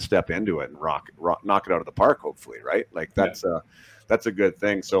then I can step into it and knock it out of the park, hopefully, right? Like, that's a good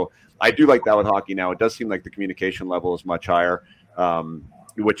thing. So I do like that with hockey now. It does seem like the communication level is much higher,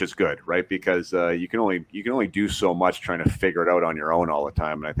 which is good, right? Because you can only do so much trying to figure it out on your own all the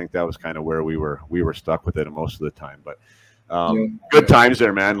time, and I think that was kind of where we were stuck with it most of the time. But good times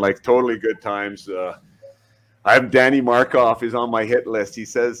there, man. Like, totally good times. I have Danny Markov is on my hit list. He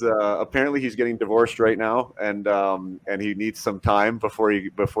says apparently he's getting divorced right now, and he needs some time before he's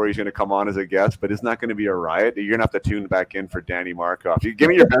going to come on as a guest. But it's not going to be a riot. You're going to have to tune back in for Danny Markov. Give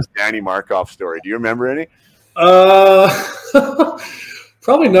me your best Danny Markov story. Do you remember any?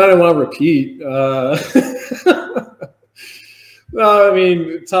 Probably not. I want to repeat. No, I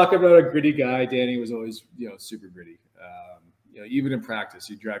mean, talk about a gritty guy. Danny was always, you know, super gritty. You know, even in practice,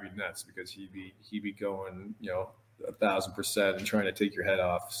 he'd drive you nuts because he'd be going, you know, 1,000% and trying to take your head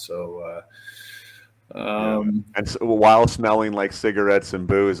off. So, and so, while smelling like cigarettes and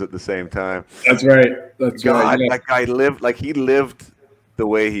booze at the same time. That's right. That's right. Yeah. That guy lived the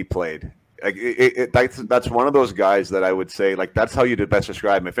way he played. Like, that's one of those guys that I would say, like, that's how you best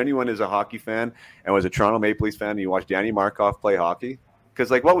describe him. If anyone is a hockey fan and was a Toronto Maple Leafs fan and you watch Danny Markov play hockey,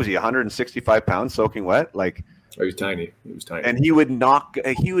 because, like, what was he, 165 pounds soaking wet? Like, Oh, he was tiny. He was tiny. And he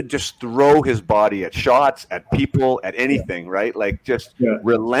would just throw his body at shots, at people, at anything, right? Like just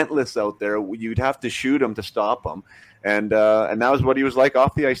relentless out there. You'd have to shoot him to stop him. And that was what he was like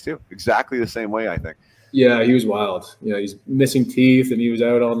off the ice too. Exactly the same way, I think. Yeah, he was wild. He's missing teeth, and he was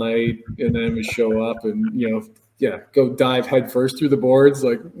out all night, and then would show up and go dive head first through the boards,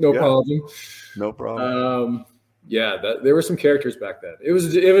 like no problem. No problem. There were some characters back then. It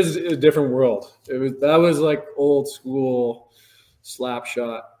was a different world. That was like old school slap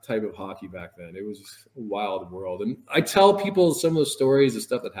shot type of hockey back then. It was a wild world. And I tell people some of the stories, the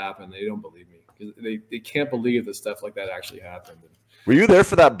stuff that happened, they don't believe me because they can't believe that stuff like that actually happened. Were you there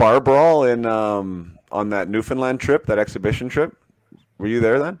for that bar brawl in on that Newfoundland trip, that exhibition trip? Were you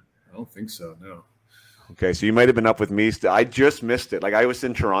there then? I don't think so, no. Okay, so you might have been up with me. I just missed it. Like I was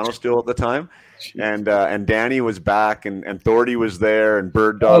in Toronto still at the time, and Danny was back, and Thordy was there, and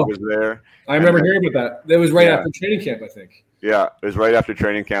Bird Dog was there. I remember hearing about that. That was right after training camp, I think. Yeah, it was right after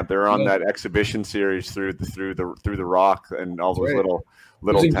training camp. They were on that exhibition series through the Rock and all those little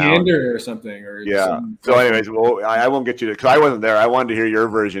towns. Gander or something. So, anyways, I won't get you to, because I wasn't there. I wanted to hear your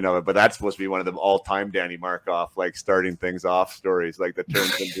version of it, but that's supposed to be one of the all-time Danny Markov, like starting things off stories, like that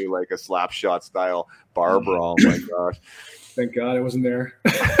turns into like a slap shot style bar brawl. Oh my gosh! Thank God I wasn't there.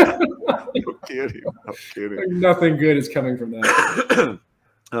 No kidding. Nothing good is coming from that.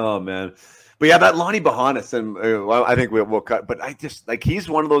 Oh man. But yeah, that Lonnie Bahanas, and I think we'll cut. But I just like he's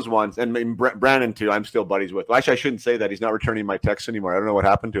one of those ones, and Brandon too. I'm still buddies with. Well, actually, I shouldn't say that. He's not returning my texts anymore. I don't know what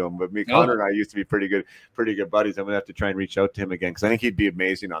happened to him. But Connor and I used to be pretty good buddies. I'm gonna have to try and reach out to him again because I think he'd be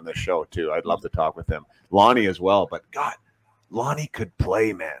amazing on this show too. I'd love to talk with him. Lonnie as well. But God, Lonnie could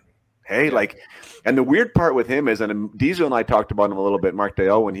play, man. Hey, and the weird part with him is, and Diesel and I talked about him a little bit, Mark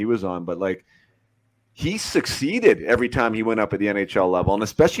Dale, when he was on, but like. He succeeded every time he went up at the NHL level, and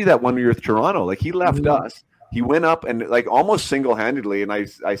especially that 1 year with Toronto. Like he left us, he went up and like almost single-handedly, and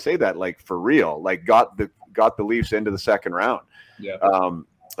I say that like for real, like got the Leafs into the second round. Yeah.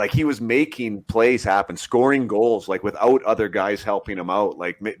 Like he was making plays happen, scoring goals like without other guys helping him out,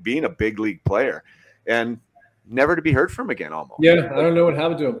 like being a big league player, and never to be heard from again. Almost. Yeah, I don't know what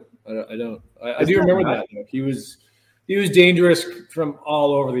happened to him. I don't. I do remember that. Though. He was dangerous from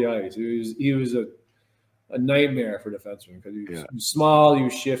all over the ice. He was a nightmare for defensemen because he was small, he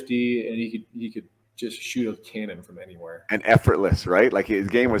was shifty, and he could just shoot a cannon from anywhere. And effortless, right? Like his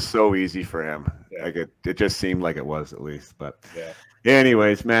game was so easy for him. Yeah. Like it just seemed like it was at least. But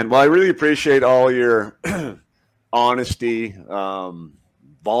anyways, man. Well, I really appreciate all your honesty,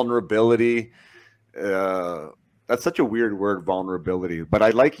 vulnerability. That's such a weird word, vulnerability, but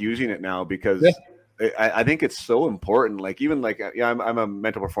I like using it now because I think it's so important. Like even like I'm a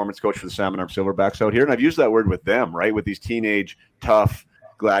mental performance coach for the Salmon Arm Silverbacks out here, and I've used that word with them, right? With these teenage, tough,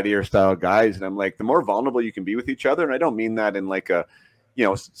 gladiator style guys, and I'm like, the more vulnerable you can be with each other, and I don't mean that in like a,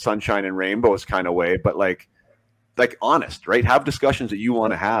 sunshine and rainbows kind of way, but like honest, right? Have discussions that you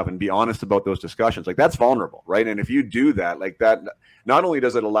want to have and be honest about those discussions. Like that's vulnerable, right? And if you do that, like that, not only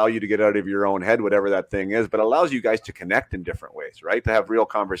does it allow you to get out of your own head, whatever that thing is, but allows you guys to connect in different ways, right? To have real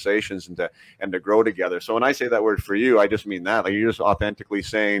conversations and to grow together. So when I say that word for you, I just mean that. Like you're just authentically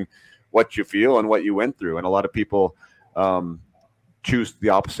saying what you feel and what you went through. And a lot of people choose the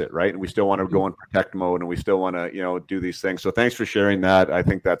opposite, right? And we still want to go in protect mode and we still want to, do these things. So thanks for sharing that. I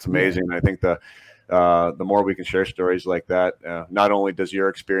think that's amazing. I think the more we can share stories like that, not only does your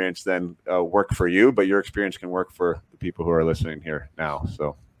experience then work for you, but your experience can work for the people who are listening here now.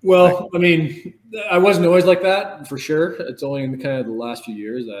 So, well, I mean, I wasn't always like that for sure. It's only in kind of the last few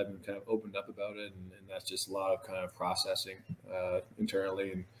years that I've been kind of opened up about it, and that's just a lot of kind of processing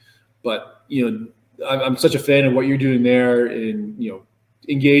internally. But I'm such a fan of what you're doing there, in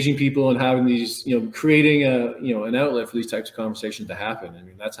engaging people and having these, creating an outlet for these types of conversations to happen. I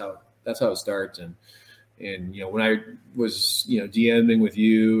mean, that's how it starts. And when I was, DMing with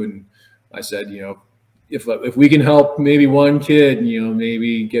you, and I said, if we can help maybe one kid,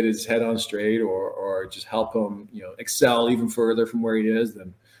 maybe get his head on straight or just help him, excel even further from where he is,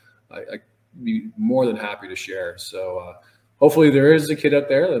 then I'd be more than happy to share. So hopefully there is a kid out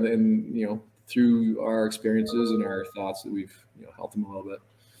there and through our experiences and our thoughts that we've, helped them a little bit.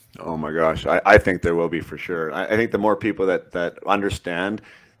 Oh my gosh. I think there will be for sure. I think the more people that understand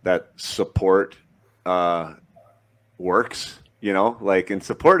that support works, and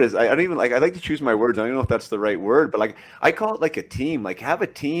support is, I don't even like, I like to choose my words. I don't know if that's the right word, but like, I call it like a team, like have a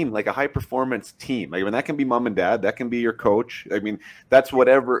team, like a high performance team. Like when that can be mom and dad, that can be your coach. I mean, that's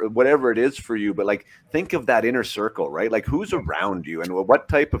whatever it is for you, but like, think of that inner circle, right? Like who's around you and what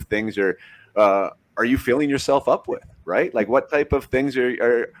type of things are you filling yourself up with, right? Like what type of things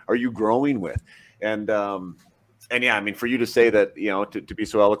are you growing with? And, And yeah, I mean, for you to say that, to be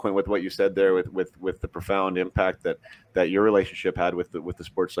so eloquent with what you said there, with the profound impact that your relationship had with the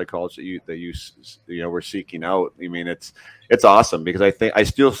sports psychologist that you were seeking out. I mean, it's awesome, because I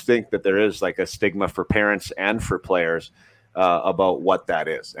still think that there is like a stigma for parents and for players about what that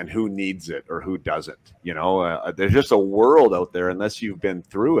is and who needs it or who doesn't. There's just a world out there, unless you've been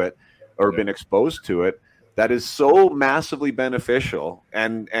through it or been exposed to it, that is so massively beneficial,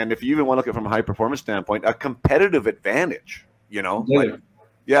 and if you even want to look at it from a high performance standpoint, a competitive advantage. To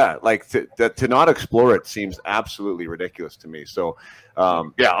not explore it seems absolutely ridiculous to me. So,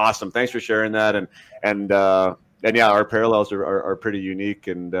 awesome. Thanks for sharing that, and yeah, our parallels are pretty unique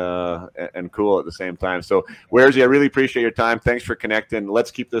and cool at the same time. So, Wersey, I really appreciate your time. Thanks for connecting. Let's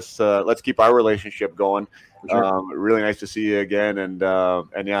keep our relationship going. Sure. Really nice to see you again, and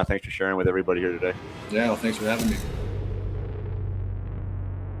yeah, thanks for sharing with everybody here today. Yeah, well, thanks for having me.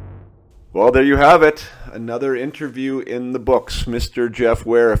 Well, there you have it. Another interview in the books, Mr. Jeff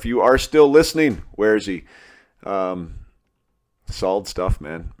Ware. If you are still listening, Wersey, solid stuff,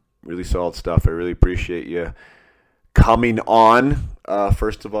 man. Really solid stuff. I really appreciate you coming on.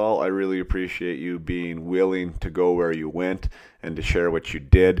 First of all, I really appreciate you being willing to go where you went and to share what you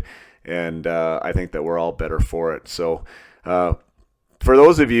did. And I think that we're all better for it. So for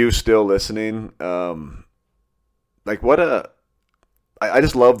those of you still listening, I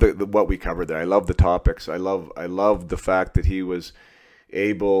just love what we covered there. I love the topics. I love the fact that he was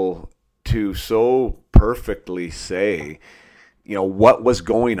able to so perfectly say, what was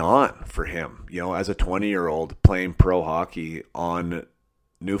going on for him, as a 20-year-old playing pro hockey in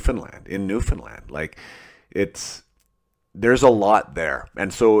Newfoundland. Like, there's a lot there.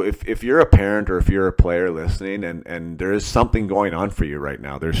 And so if you're a parent or if you're a player listening and there is something going on for you right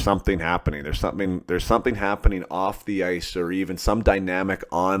now, there's something happening. There's something happening off the ice, or even some dynamic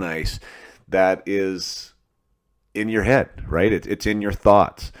on ice that is in your head, right? It's in your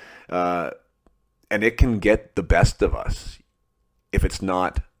thoughts. And it can get the best of us if it's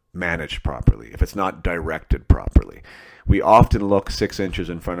not managed properly, if it's not directed properly. We often look 6 inches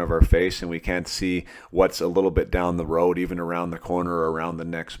in front of our face and we can't see what's a little bit down the road, even around the corner or around the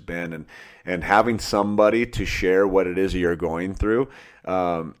next bend. And having somebody to share what it is you're going through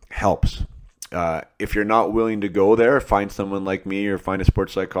helps. If you're not willing to go there, find someone like me or find a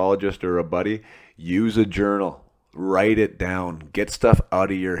sports psychologist or a buddy. Use a journal. Write it down. Get stuff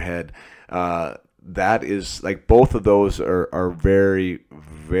out of your head. That is, like, both of those are very,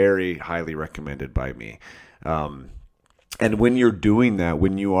 very highly recommended by me. And when you're doing that,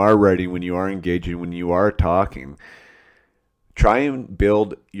 when you are writing, when you are engaging, when you are talking, try and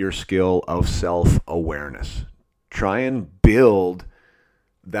build your skill of self-awareness. Try and build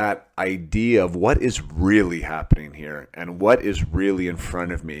that idea of what is really happening here and what is really in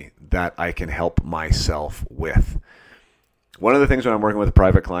front of me that I can help myself with. One of the things when I'm working with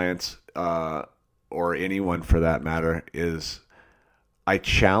private clients, or anyone for that matter, is I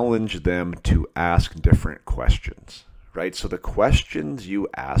challenge them to ask different questions. Right? So the questions you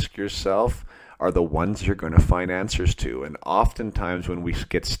ask yourself are the ones you're going to find answers to. And oftentimes when we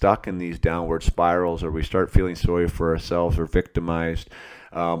get stuck in these downward spirals, or we start feeling sorry for ourselves or victimized,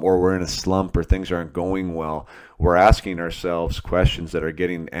 or we're in a slump or things aren't going well, we're asking ourselves questions that are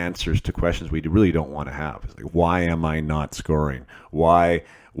getting answers to questions we really don't want to have. It's like, why am I not scoring? Why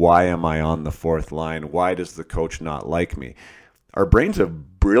am I on the fourth line? Why does the coach not like me? Our brain's a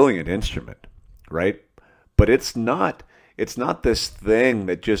brilliant instrument, right? But it's not this thing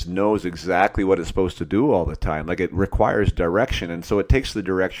that just knows exactly what it's supposed to do all the time. Like, it requires direction, and so it takes the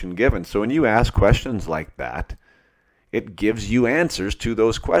direction given. So when you ask questions like that, it gives you answers to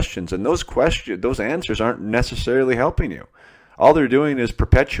those questions, and those answers aren't necessarily helping you. All they're doing is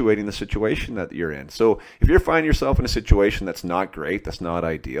perpetuating the situation that you're in. So if you're finding yourself in a situation that's not great, that's not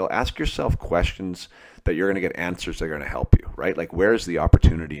ideal, ask yourself questions that you're going to get answers that are going to help you, right? Like, where's the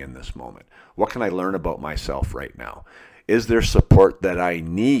opportunity in this moment? What can I learn about myself right now? Is there support that I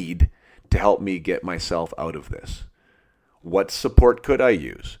need to help me get myself out of this? What support could I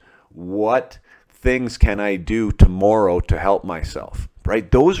use? What things can I do tomorrow to help myself,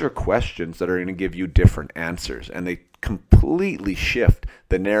 right? Those are questions that are going to give you different answers, and they completely shift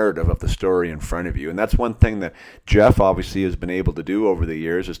the narrative of the story in front of you. And that's one thing that Jeff obviously has been able to do over the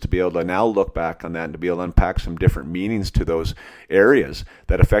years, is to be able to now look back on that and to be able to unpack some different meanings to those areas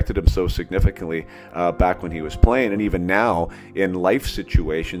that affected him so significantly back when he was playing. And even now in life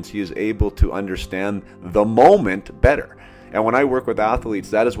situations, he is able to understand the moment better. And when I work with athletes,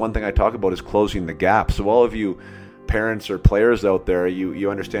 that is one thing I talk about, is closing the gap. So all of you parents or players out there, you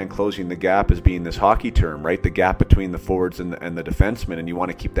understand closing the gap as being this hockey term, right? The gap between the forwards and the defensemen, and you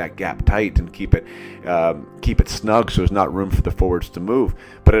want to keep that gap tight and keep it snug so there's not room for the forwards to move.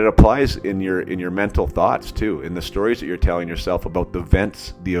 But it applies in your mental thoughts too, in the stories that you're telling yourself about the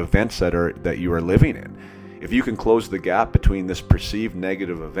events that you are living in. If you can close the gap between this perceived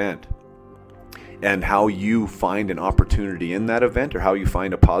negative event and how you find an opportunity in that event, or how you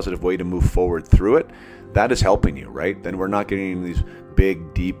find a positive way to move forward through it, that is helping you, right? Then we're not getting these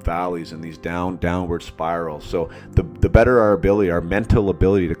big, deep valleys and these downward spirals. So the better our mental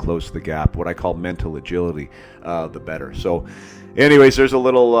ability to close the gap, what I call mental agility, the better. So anyways, there's a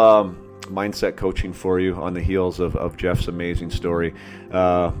little mindset coaching for you on the heels of Jeff's amazing story.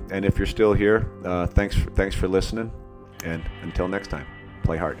 And if you're still here, thanks for listening. And until next time,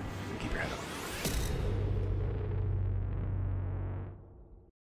 play hard.